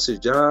if he lost his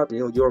job. You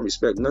know, you don't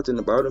respect nothing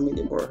about him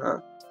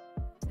anymore,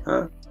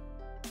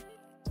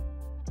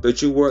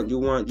 But you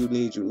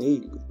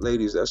need.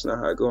 Ladies, that's not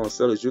how it goes.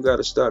 Fellas, you got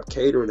to stop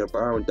catering and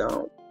bowing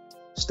down.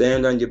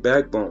 Stand on your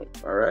backbone,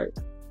 all right?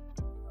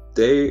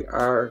 They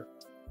are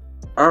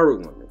our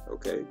women,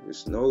 okay?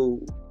 There's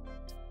no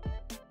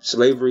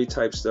slavery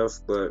type stuff,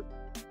 but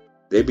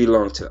they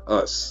belong to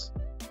us,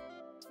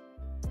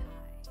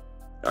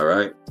 all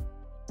right?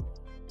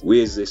 We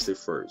existed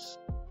first.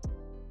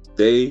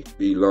 They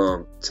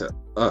belong to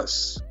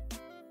us.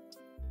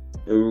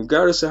 And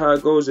regardless of how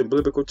it goes in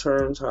biblical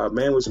terms, how a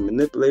man was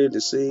manipulated,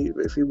 deceived,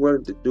 if he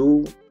wanted to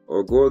do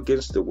or go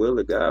against the will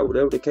of God,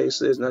 whatever the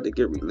case is, not to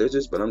get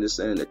religious, but I'm just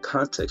saying in the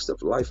context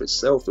of life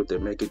itself, if they're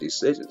making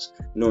decisions,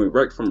 knowing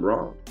right from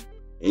wrong,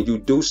 and you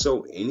do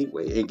so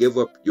anyway and give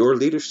up your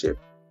leadership,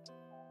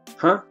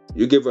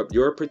 you give up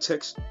your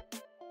protection,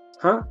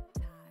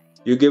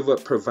 you give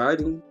up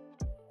providing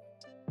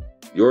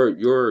your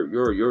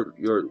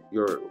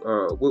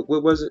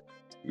what was it?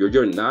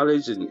 Your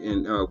knowledge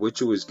and what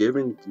you was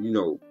given, you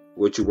know,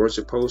 what you weren't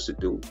supposed to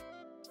do,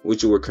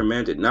 what you were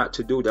commanded not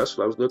to do. That's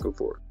what I was looking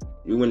for.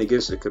 You went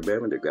against the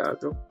commandment of God,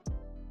 though,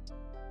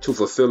 to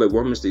fulfill a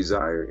woman's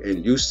desire,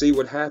 and you see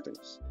what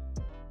happens.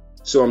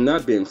 So I'm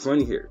not being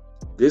funny here.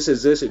 This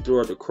existed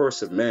throughout the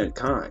course of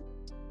mankind.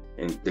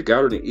 And the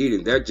Garden of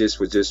Eden, that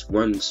was just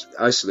one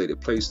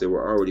isolated place. There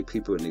were already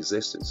people in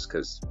existence,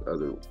 because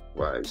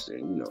otherwise,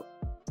 you know,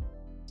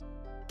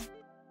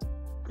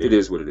 it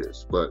is what it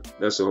is. But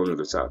that's a whole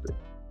other topic.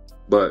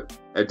 But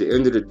at the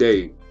end of the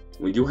day,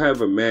 when you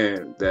have a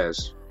man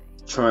that's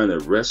trying to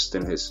rest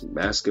in his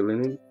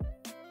masculinity,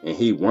 and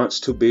he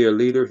wants to be a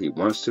leader, he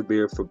wants to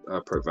be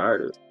a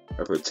provider,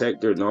 a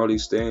protector, and all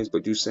these things,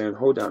 but you saying,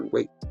 hold on,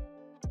 wait.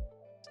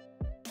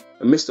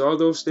 Amidst all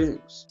those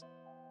things,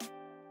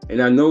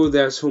 and I know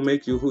that's who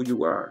make you who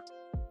you are.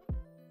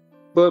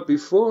 But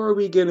before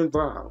we get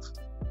involved,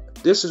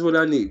 this is what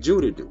I need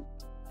you to do.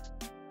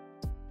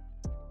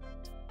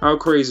 How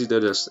crazy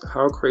does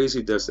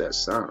that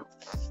sound?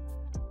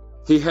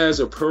 He has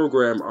a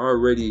program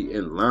already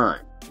in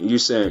line. And you're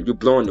saying, you're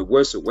blowing the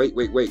whistle.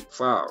 Wait,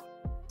 foul.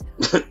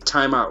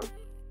 Time out.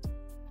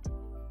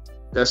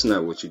 That's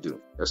not what you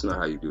do. That's not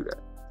how you do that.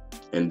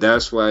 And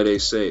that's why they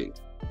say,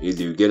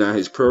 either you get on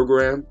his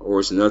program or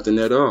it's nothing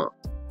at all.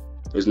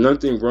 There's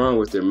nothing wrong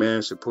with a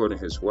man supporting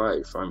his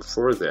wife. I'm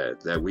for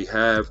that we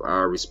have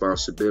our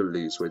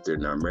responsibilities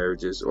within our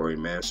marriages, or a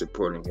man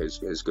supporting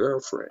his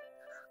girlfriend.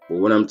 But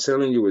what I'm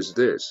telling you is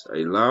this: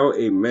 allow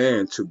a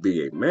man to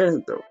be a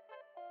man, though.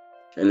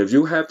 And if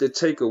you have to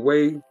take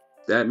away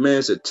that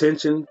man's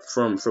attention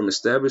from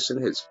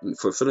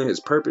fulfilling his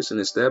purpose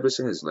and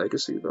establishing his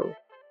legacy, though,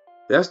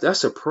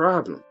 that's a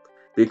problem.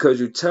 Because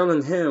you're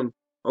telling him,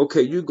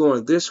 okay, you're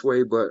going this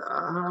way, but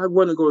I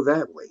want to go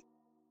that way.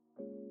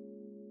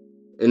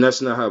 And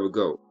that's not how it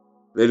goes.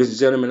 Ladies and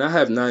gentlemen, I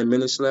have 9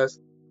 minutes left.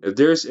 If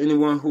there's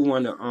anyone who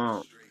want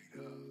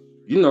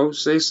to,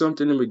 say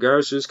something in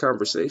regards to this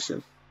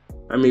conversation,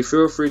 I mean,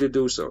 feel free to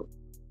do so.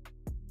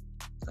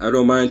 I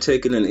don't mind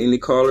taking in any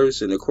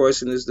callers. And the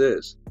question is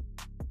this: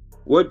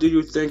 What do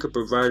you think a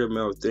provider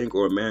male think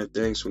or a man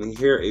thinks when he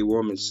hear a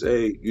woman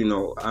say,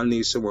 I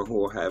need someone who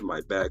will have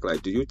my back?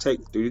 Like, do you take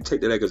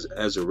that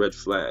as a red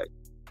flag?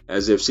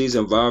 As if she's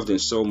involved in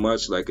so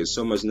much, like it's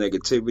so much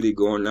negativity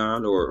going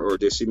on, or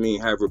does she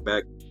mean have her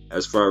back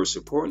as far as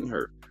supporting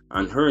her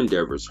on her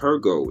endeavors, her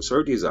goals,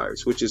 her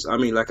desires? Which is, I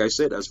mean, like I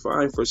said, that's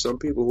fine for some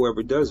people,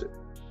 whoever does it.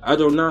 I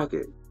don't knock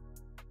it.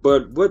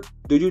 But what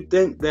do you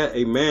think that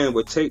a man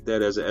would take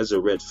that as a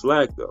red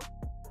flag, though?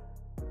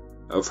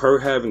 Of her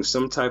having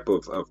some type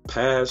of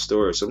past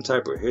or some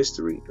type of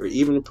history, or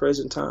even in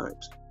present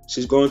times.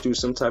 She's going through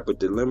some type of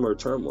dilemma or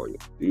turmoil.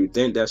 Do you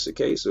think that's the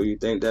case, or you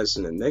think that's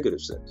in a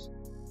negative sense?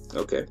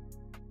 Okay.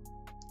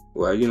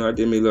 Well, I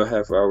did me a little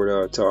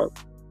half-hour talk.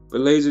 But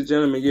ladies and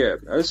gentlemen, yeah,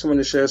 I just want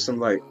to share some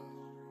light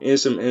and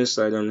some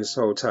insight on this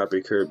whole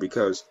topic here,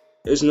 because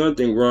there's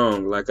nothing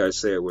wrong, like I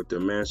said, with the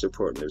man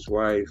supporting his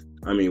wife.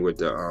 I mean,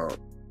 with a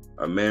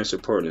man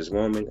supporting his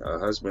woman, a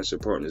husband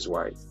supporting his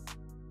wife.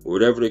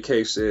 Whatever the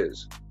case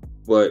is.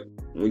 But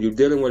when you're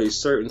dealing with a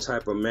certain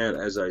type of man,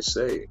 as I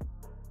say,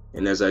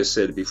 and as I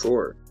said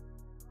before,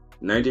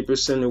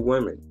 90% of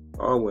women,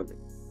 all women,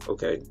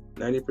 okay,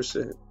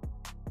 90%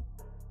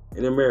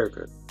 in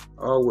America,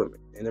 all women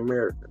in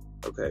America,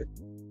 okay,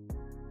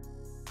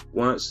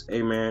 wants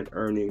a man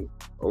earning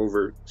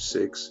over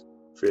six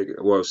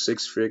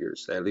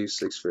figures, at least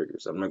six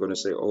figures. I'm not going to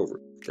say over.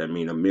 That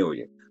means $1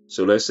 million.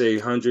 So let's say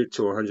 100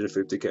 to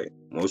 150K.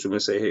 Most women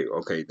say, hey,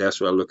 okay,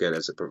 that's what I look at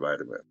as a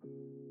provider man.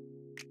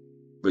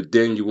 But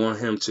then you want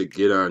him to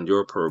get on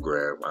your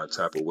program on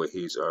top of what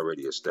he's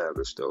already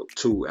established, though,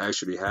 to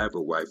actually have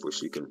a wife where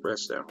she can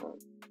rest at home.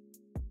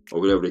 Or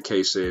whatever the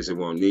case is, it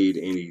won't need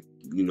any,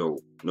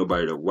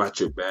 nobody to watch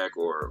your back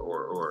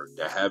or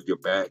to have your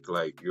back.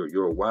 Like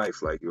you're a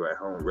wife, like you're at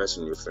home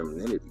resting your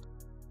femininity.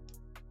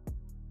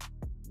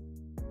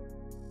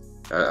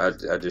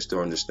 I just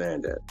don't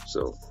understand that.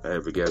 So I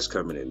have a guest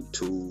coming in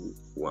 2,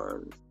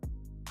 1.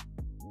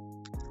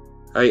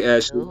 Hi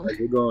Ashley, how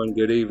you going?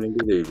 Good evening.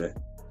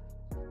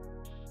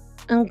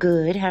 I'm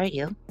good. How are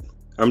you?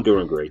 I'm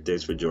doing great.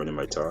 Thanks for joining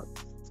my talk.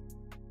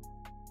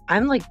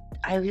 I'm like,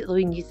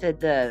 when you said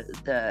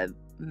the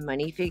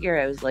money figure,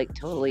 I was like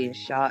totally in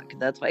shock.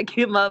 That's why I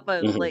came up.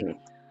 I was like,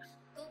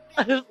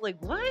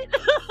 what?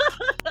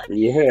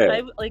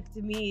 Yeah.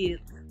 To me,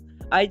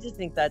 I just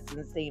think that's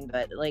insane.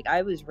 But like,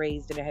 I was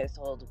raised in a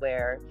household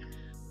where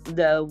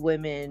the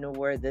women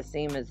were the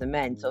same as the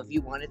men. So if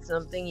you wanted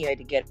something, you had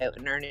to get out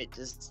and earn it,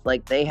 just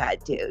like they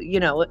had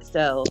to.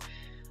 So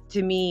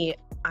to me,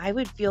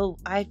 I feel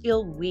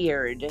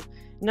weird.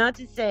 Not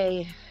to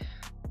say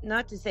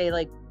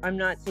like, I'm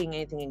not saying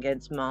anything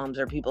against moms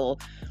or people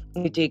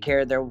who take care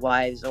of their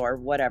wives or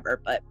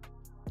whatever, but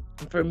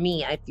for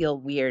me, I feel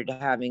weird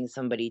having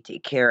somebody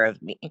take care of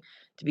me,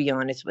 to be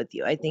honest with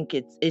you. I think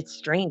it's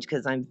strange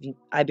because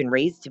I've been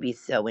raised to be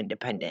so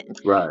independent.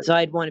 Right. So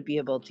I'd want to be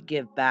able to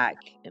give back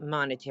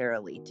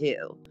monetarily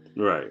too.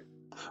 Right.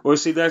 Well,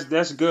 see,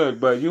 that's good,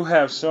 but you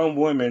have some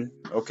women,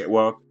 okay,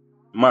 well,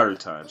 modern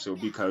time. So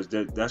because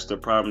that's the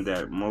problem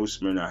that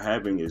most men are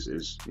having is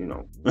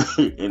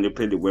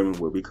independent women,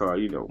 what we call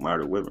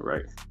modern women,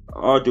 right?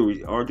 All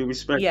due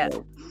respect, Yeah.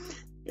 though,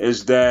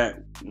 is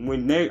that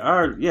when they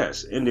are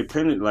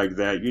independent like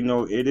that,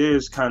 it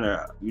is kind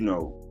of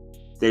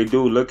they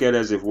do look at it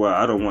as if, well,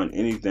 I don't want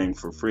anything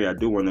for free. I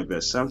do want to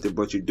invest something,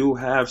 but you do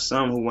have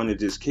some who want to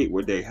just keep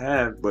what they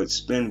have but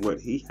spend what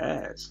he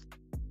has.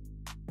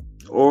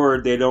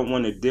 Or they don't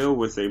want to deal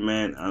with a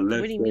man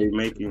unless they're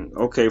making,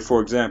 okay,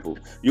 for example,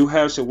 you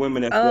have some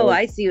women that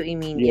I see what you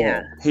mean.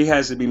 Yeah. He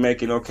has to be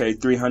making,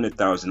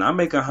 $300,000. I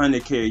make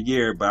 $100K a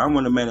year, but I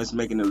want a man that's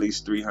making at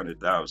least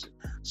 $300,000.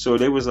 So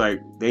they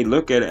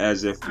look at it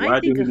as if, I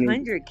think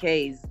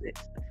 100K is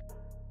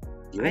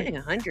I think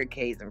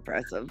 100K is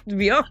impressive, to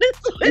be honest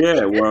with you.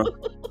 Yeah, well,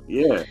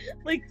 yeah.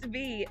 Like, to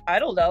me, I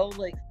don't know,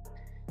 like,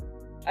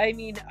 I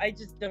mean, I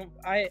just don't,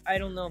 I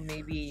don't know,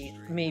 maybe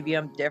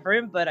I'm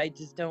different, but I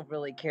just don't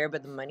really care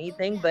about the money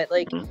thing. But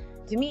like,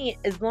 to me,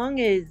 as long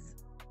as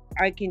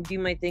I can do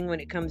my thing when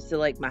it comes to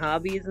like my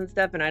hobbies and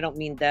stuff, and I don't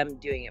mean them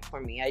doing it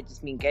for me, I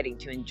just mean getting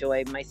to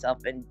enjoy myself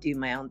and do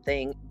my own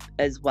thing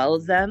as well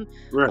as them.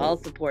 Right. I'll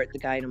support the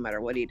guy no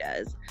matter what he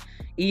does,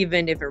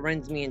 even if it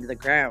runs me into the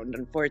ground.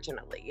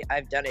 Unfortunately,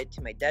 I've done it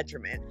to my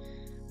detriment.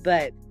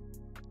 But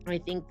I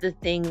think the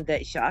thing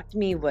that shocked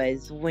me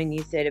was when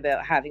you said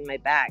about having my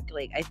back.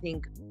 Like, I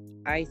think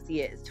I see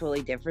it as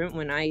totally different.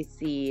 When I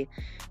see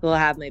who'll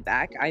have my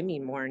back, I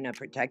mean more in a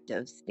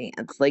protective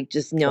stance. Like,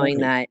 just knowing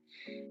that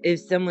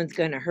if someone's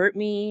going to hurt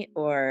me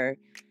or,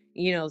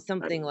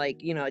 something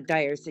like,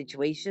 dire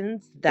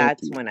situations,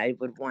 that's when I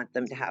would want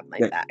them to have my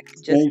back.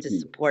 Just to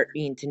support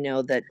me and to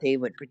know that they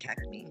would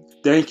protect me.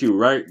 Thank you,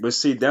 right? But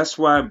see, that's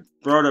why I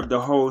brought up the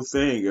whole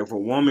thing. If a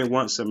woman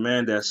wants a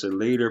man that's a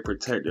leader,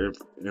 protector,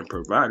 and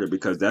provider,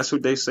 because that's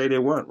what they say they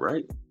want,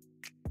 right?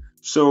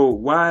 So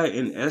why,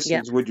 in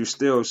essence, would you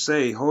still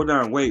say, hold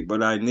on, wait,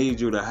 but I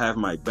need you to have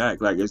my back?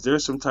 Like, is there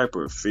some type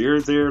of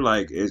fear there?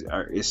 Like, is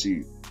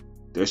she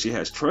that she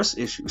has trust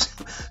issues.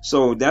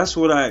 So that's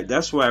why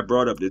I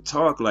brought up the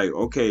talk. Like,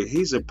 okay,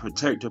 he's a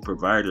protector,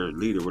 provider,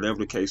 leader, whatever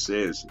the case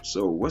is.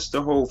 So what's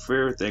the whole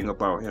fear thing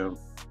about him?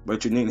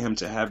 But you need him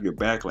to have your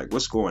back. Like,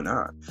 what's going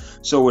on?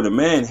 So when a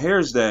man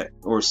hears that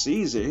or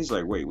sees it, he's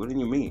like, wait, what do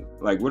you mean?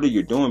 Like, what are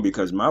you doing?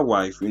 Because my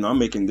wife, I'm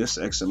making this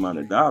X amount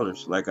of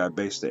dollars, like I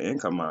base the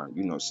income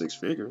on, 6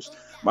 figures.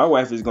 My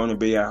wife is going to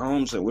be at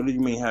home. So what do you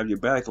mean have your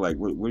back? Like,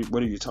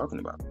 what are you talking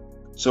about?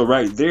 So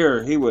right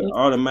there, he would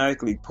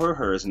automatically put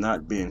her as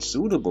not being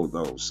suitable,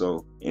 though.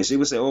 So, and she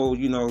would say, oh,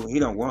 he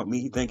don't want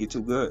me. He think it's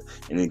too good.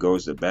 And it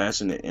goes to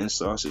bashing, the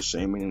insults, the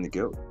shaming, and the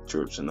guilt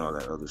trips and all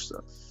that other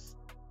stuff.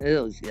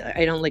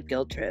 I don't like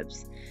guilt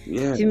trips.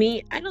 Yeah. To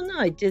me, I don't know.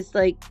 I just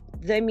I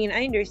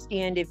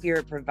understand if you're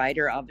a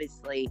provider,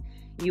 obviously,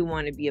 you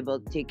want to be able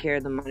to take care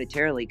of them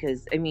monetarily.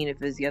 Because, if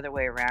it was the other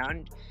way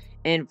around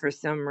and for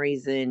some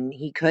reason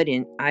he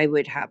couldn't, I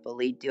would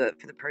happily do it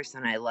for the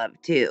person I love,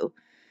 too.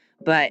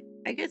 But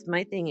I guess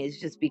my thing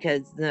is just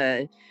because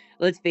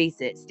let's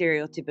face it,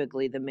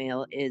 stereotypically the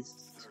male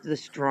is the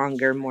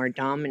stronger, more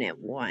dominant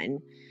one.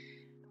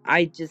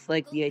 I just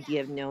like the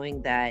idea of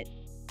knowing that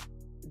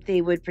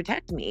they would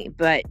protect me,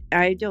 but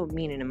I don't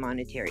mean in a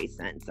monetary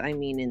sense. I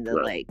mean in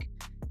the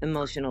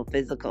emotional,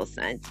 physical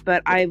sense.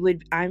 But I'm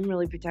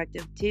really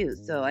protective too.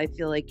 So I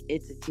feel like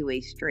it's a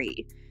two-way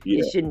street.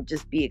 Yeah. It shouldn't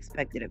just be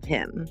expected of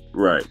him.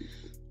 Right.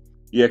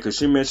 Yeah, because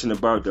she mentioned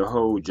about the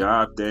whole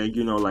job thing,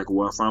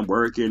 if I'm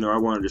working or I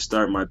wanted to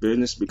start my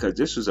business, because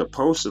this was a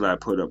post that I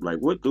put up, like,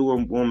 what do a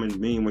woman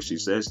mean when she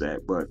says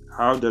that? But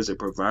how does a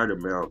provider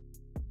male,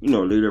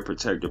 leader,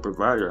 protector,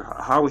 provider,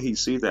 how would he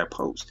see that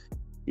post?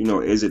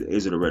 Is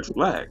it a red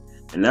flag?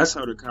 And that's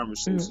how the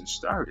conversation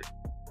started.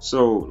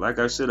 So, like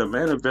I said, a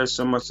man invests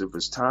so much of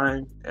his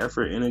time,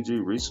 effort, energy,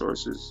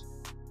 resources,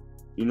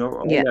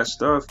 all that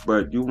stuff,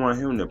 but you want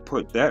him to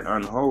put that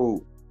on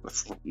hold.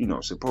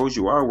 Suppose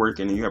you are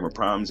working and you're having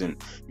problems and,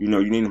 you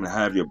need him to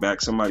have your back,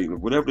 somebody,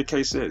 whatever the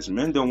case is.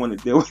 Men don't want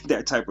to deal with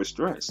that type of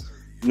stress.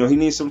 He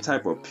needs some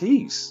type of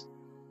peace.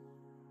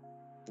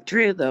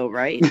 True, though,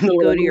 right?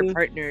 You go to your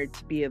partner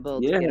to be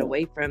able to get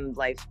away from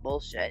life's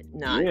bullshit,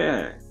 not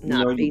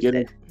face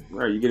it.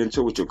 Right, you get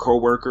into it with your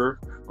coworker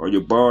or your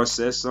boss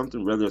says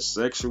something, whether it's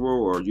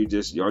sexual or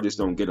y'all just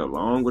don't get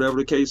along, whatever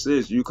the case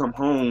is. You come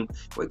home,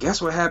 but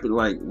guess what happened?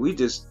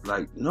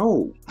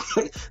 No.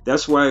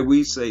 That's why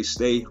we say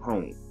stay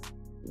home.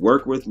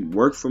 Work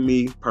for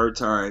me per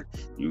time.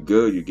 You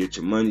good, you get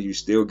your money, you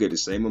still get the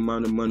same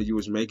amount of money you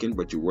was making,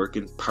 but you're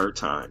working per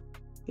time.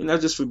 And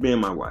that's just for being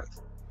my wife.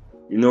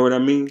 You know what I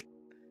mean?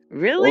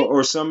 Really?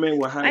 Or some men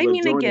will have a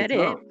joint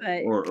account,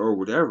 or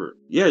whatever.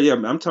 Yeah.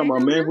 I'm talking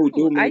about men who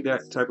do make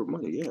that type of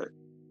money. Yeah.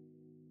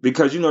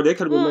 Because, they could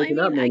have been making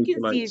that money for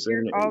like 7 if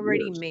you're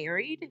already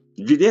married.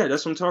 Yeah,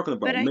 that's what I'm talking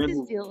about. But I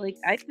just feel like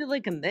I'd feel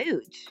like a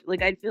mooch.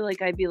 Like, I'd feel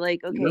like I'd be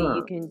like, okay,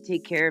 you can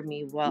take care of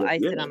me while I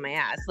sit on my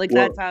ass. Like,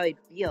 that's how I'd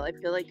feel. I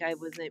feel like I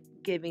wasn't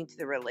giving to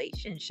the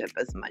relationship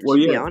as much, to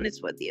be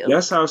honest with you.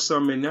 That's how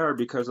some men are,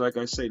 because, like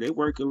I say, they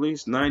work at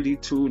least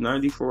 92,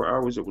 94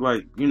 hours.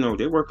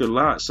 They work a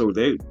lot, so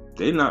they're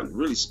not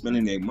really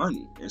spending their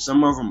money. And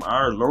some of them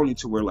are lonely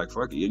to where,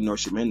 fuck it,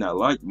 she may not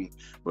like me,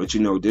 but,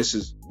 this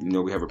is,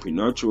 we have a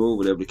prenuptial,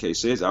 whatever the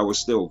case is. I would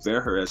still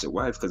vet her as a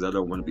wife because I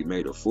don't want to be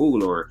made a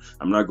fool, or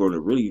I'm not going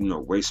to really,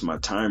 waste my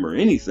time or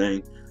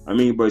anything.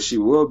 But she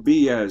will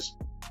be as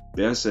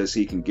best as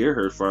he can get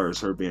her as far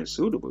as her being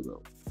suitable,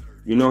 though.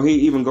 He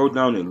even go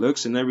down in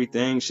looks and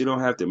everything. She don't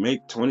have to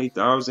make $20,000,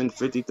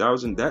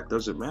 $50,000. That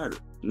doesn't matter.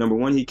 Number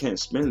one, he can't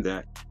spend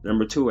that.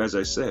 Number two, as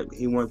I said,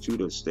 he wants you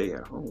to stay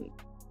at home.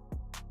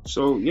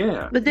 So,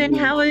 yeah. But then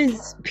how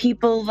is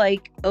people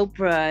like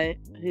Oprah,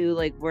 who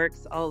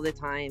works all the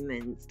time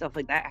and stuff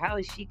like that, how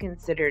is she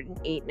considered an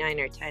 8, 9,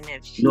 or 10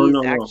 if she's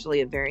actually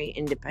a very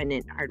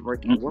independent,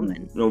 hardworking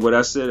woman? No, what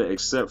I said,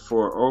 except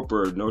for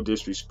Oprah, no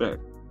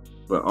disrespect.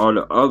 But all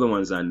the other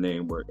ones I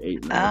named were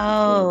 8, 9, 10.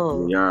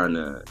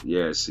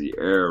 Rihanna,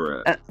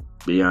 Sierra,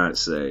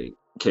 Beyonce,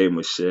 K.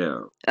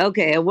 Michelle.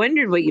 Okay, I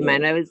wondered what you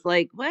meant. I was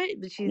like, what?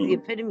 But she's the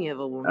epitome of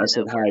a woman. I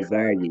said high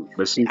value,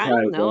 but she's high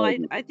value. I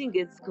don't know. I think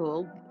it's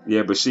cool.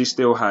 Yeah, but she's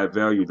still high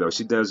value, though.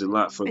 She does a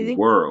lot for the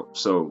world.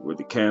 So with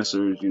the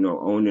cancers,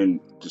 owning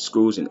the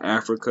schools in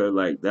Africa,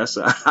 that's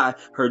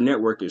her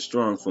network is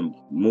strong from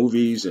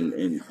movies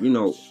and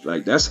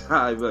that's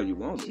high value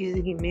woman. She's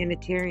a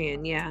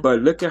humanitarian, yeah.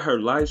 But look at her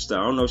lifestyle.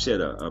 I don't know if she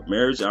had a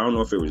marriage. I don't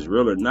know if it was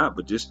real or not,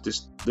 but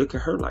just look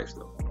at her life,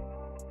 though.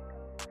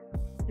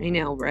 I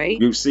know, right?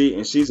 You see,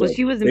 and she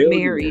wasn't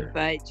married,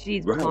 but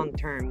she's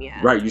long-term, yeah.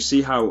 Right, you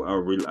see how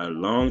a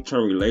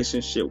long-term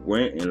relationship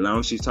went, and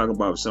now she's talking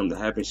about if something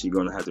happens, she's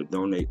going to have to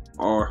donate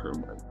all her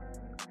money,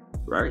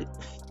 right?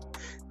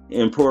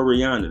 And poor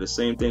Rihanna, the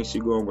same thing,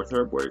 she's going with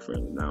her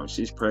boyfriend. Now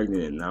she's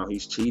pregnant, and now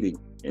he's cheating,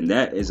 and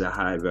that is a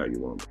high-value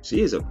woman. She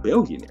is a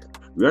billionaire.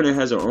 Rihanna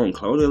has her own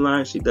clothing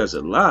line. She does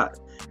a lot.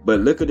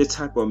 But look at the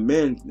type of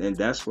men, and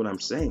that's what I'm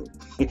saying.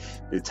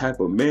 The type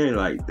of men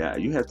like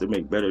that, you have to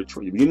make better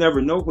choices. You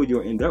never know who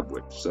you'll end up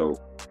with. So,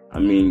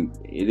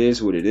 it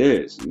is what it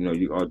is.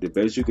 The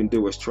best you can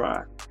do is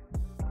try.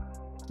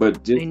 But I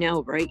just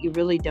know, right? You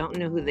really don't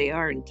know who they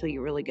are until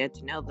you really get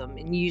to know them.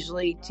 And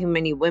usually too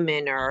many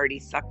women are already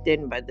sucked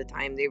in by the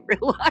time they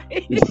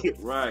realize.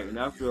 right, and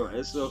I feel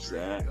it's so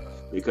sad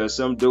because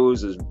some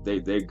dudes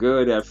they're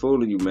good at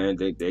fooling you, man.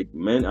 They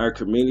men are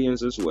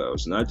chameleons as well.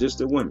 It's not just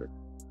the women.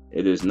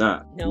 It is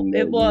not. No,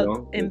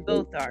 and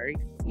both are.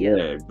 Yeah,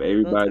 yeah, both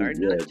everybody, are,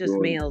 yeah, not just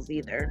doing males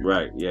either.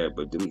 right, yeah.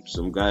 But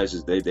some guys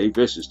is they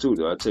vicious too,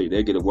 though. I tell you,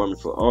 they get a woman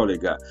for all they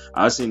got.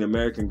 I seen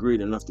American Greed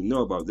enough to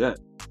know about that.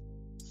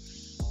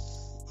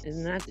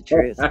 Isn't that the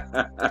truth? All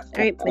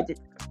right,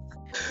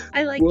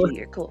 I like What? you.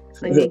 You're cool.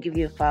 I'm gonna give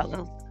you a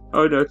follow.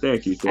 Oh no,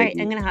 thank you, All right, thank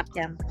you. I'm gonna hop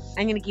down.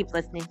 I'm gonna keep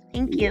listening.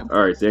 Thank you.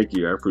 All right, thank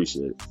you. I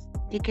appreciate it.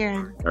 Take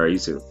care. All right, you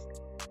too.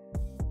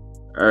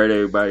 All right,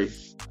 everybody.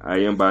 I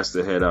am about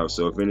to head out,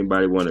 so if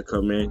anybody want to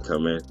come in.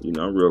 You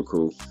know, I'm real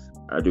cool.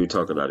 I do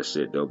talk a lot of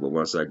shit though, but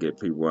once I get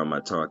people on my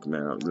talk,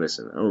 man,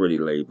 listen, I'm really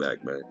laid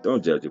back, man.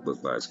 Don't judge a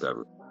book by its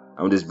cover.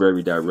 I'm just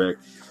very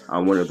direct.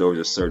 I'm one of those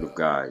assertive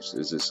guys.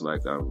 It's just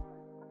like I'm,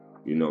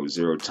 you know,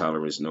 zero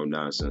tolerance, no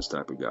nonsense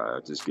type of guy. I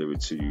just give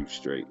it to you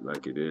straight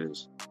like it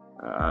is.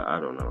 I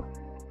don't know,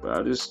 but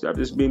I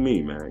just be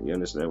me, man. You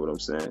understand what I'm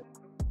saying?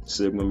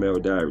 Sigma Male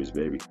Diaries,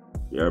 baby.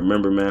 Yeah,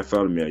 remember, man,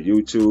 follow me on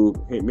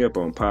YouTube. Hit me up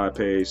on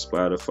Podpage,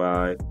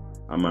 Spotify.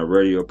 I'm on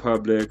Radio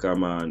Public.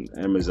 I'm on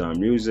Amazon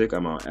Music.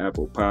 I'm on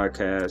Apple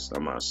Podcasts.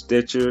 I'm on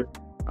Stitcher.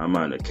 I'm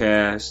on the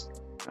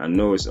Cast. I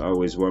know it's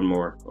always one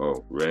more.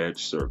 Oh, Red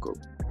Circle.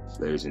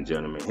 Ladies and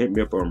gentlemen, hit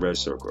me up on Red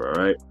Circle, all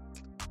right?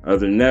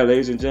 Other than that,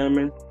 ladies and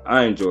gentlemen,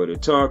 I enjoyed the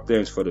talk.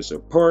 Thanks for the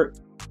support.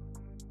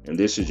 And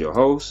this is your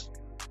host,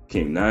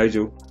 King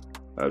Nigel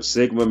of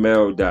Sigma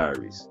Male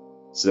Diaries.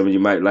 Some of you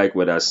might like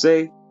what I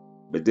say,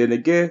 but then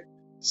again,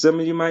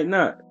 some of you might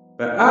not.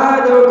 But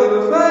I don't give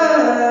a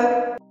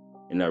fuck.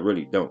 And I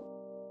really don't.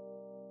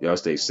 Y'all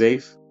stay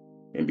safe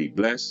and be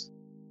blessed.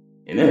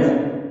 And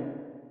then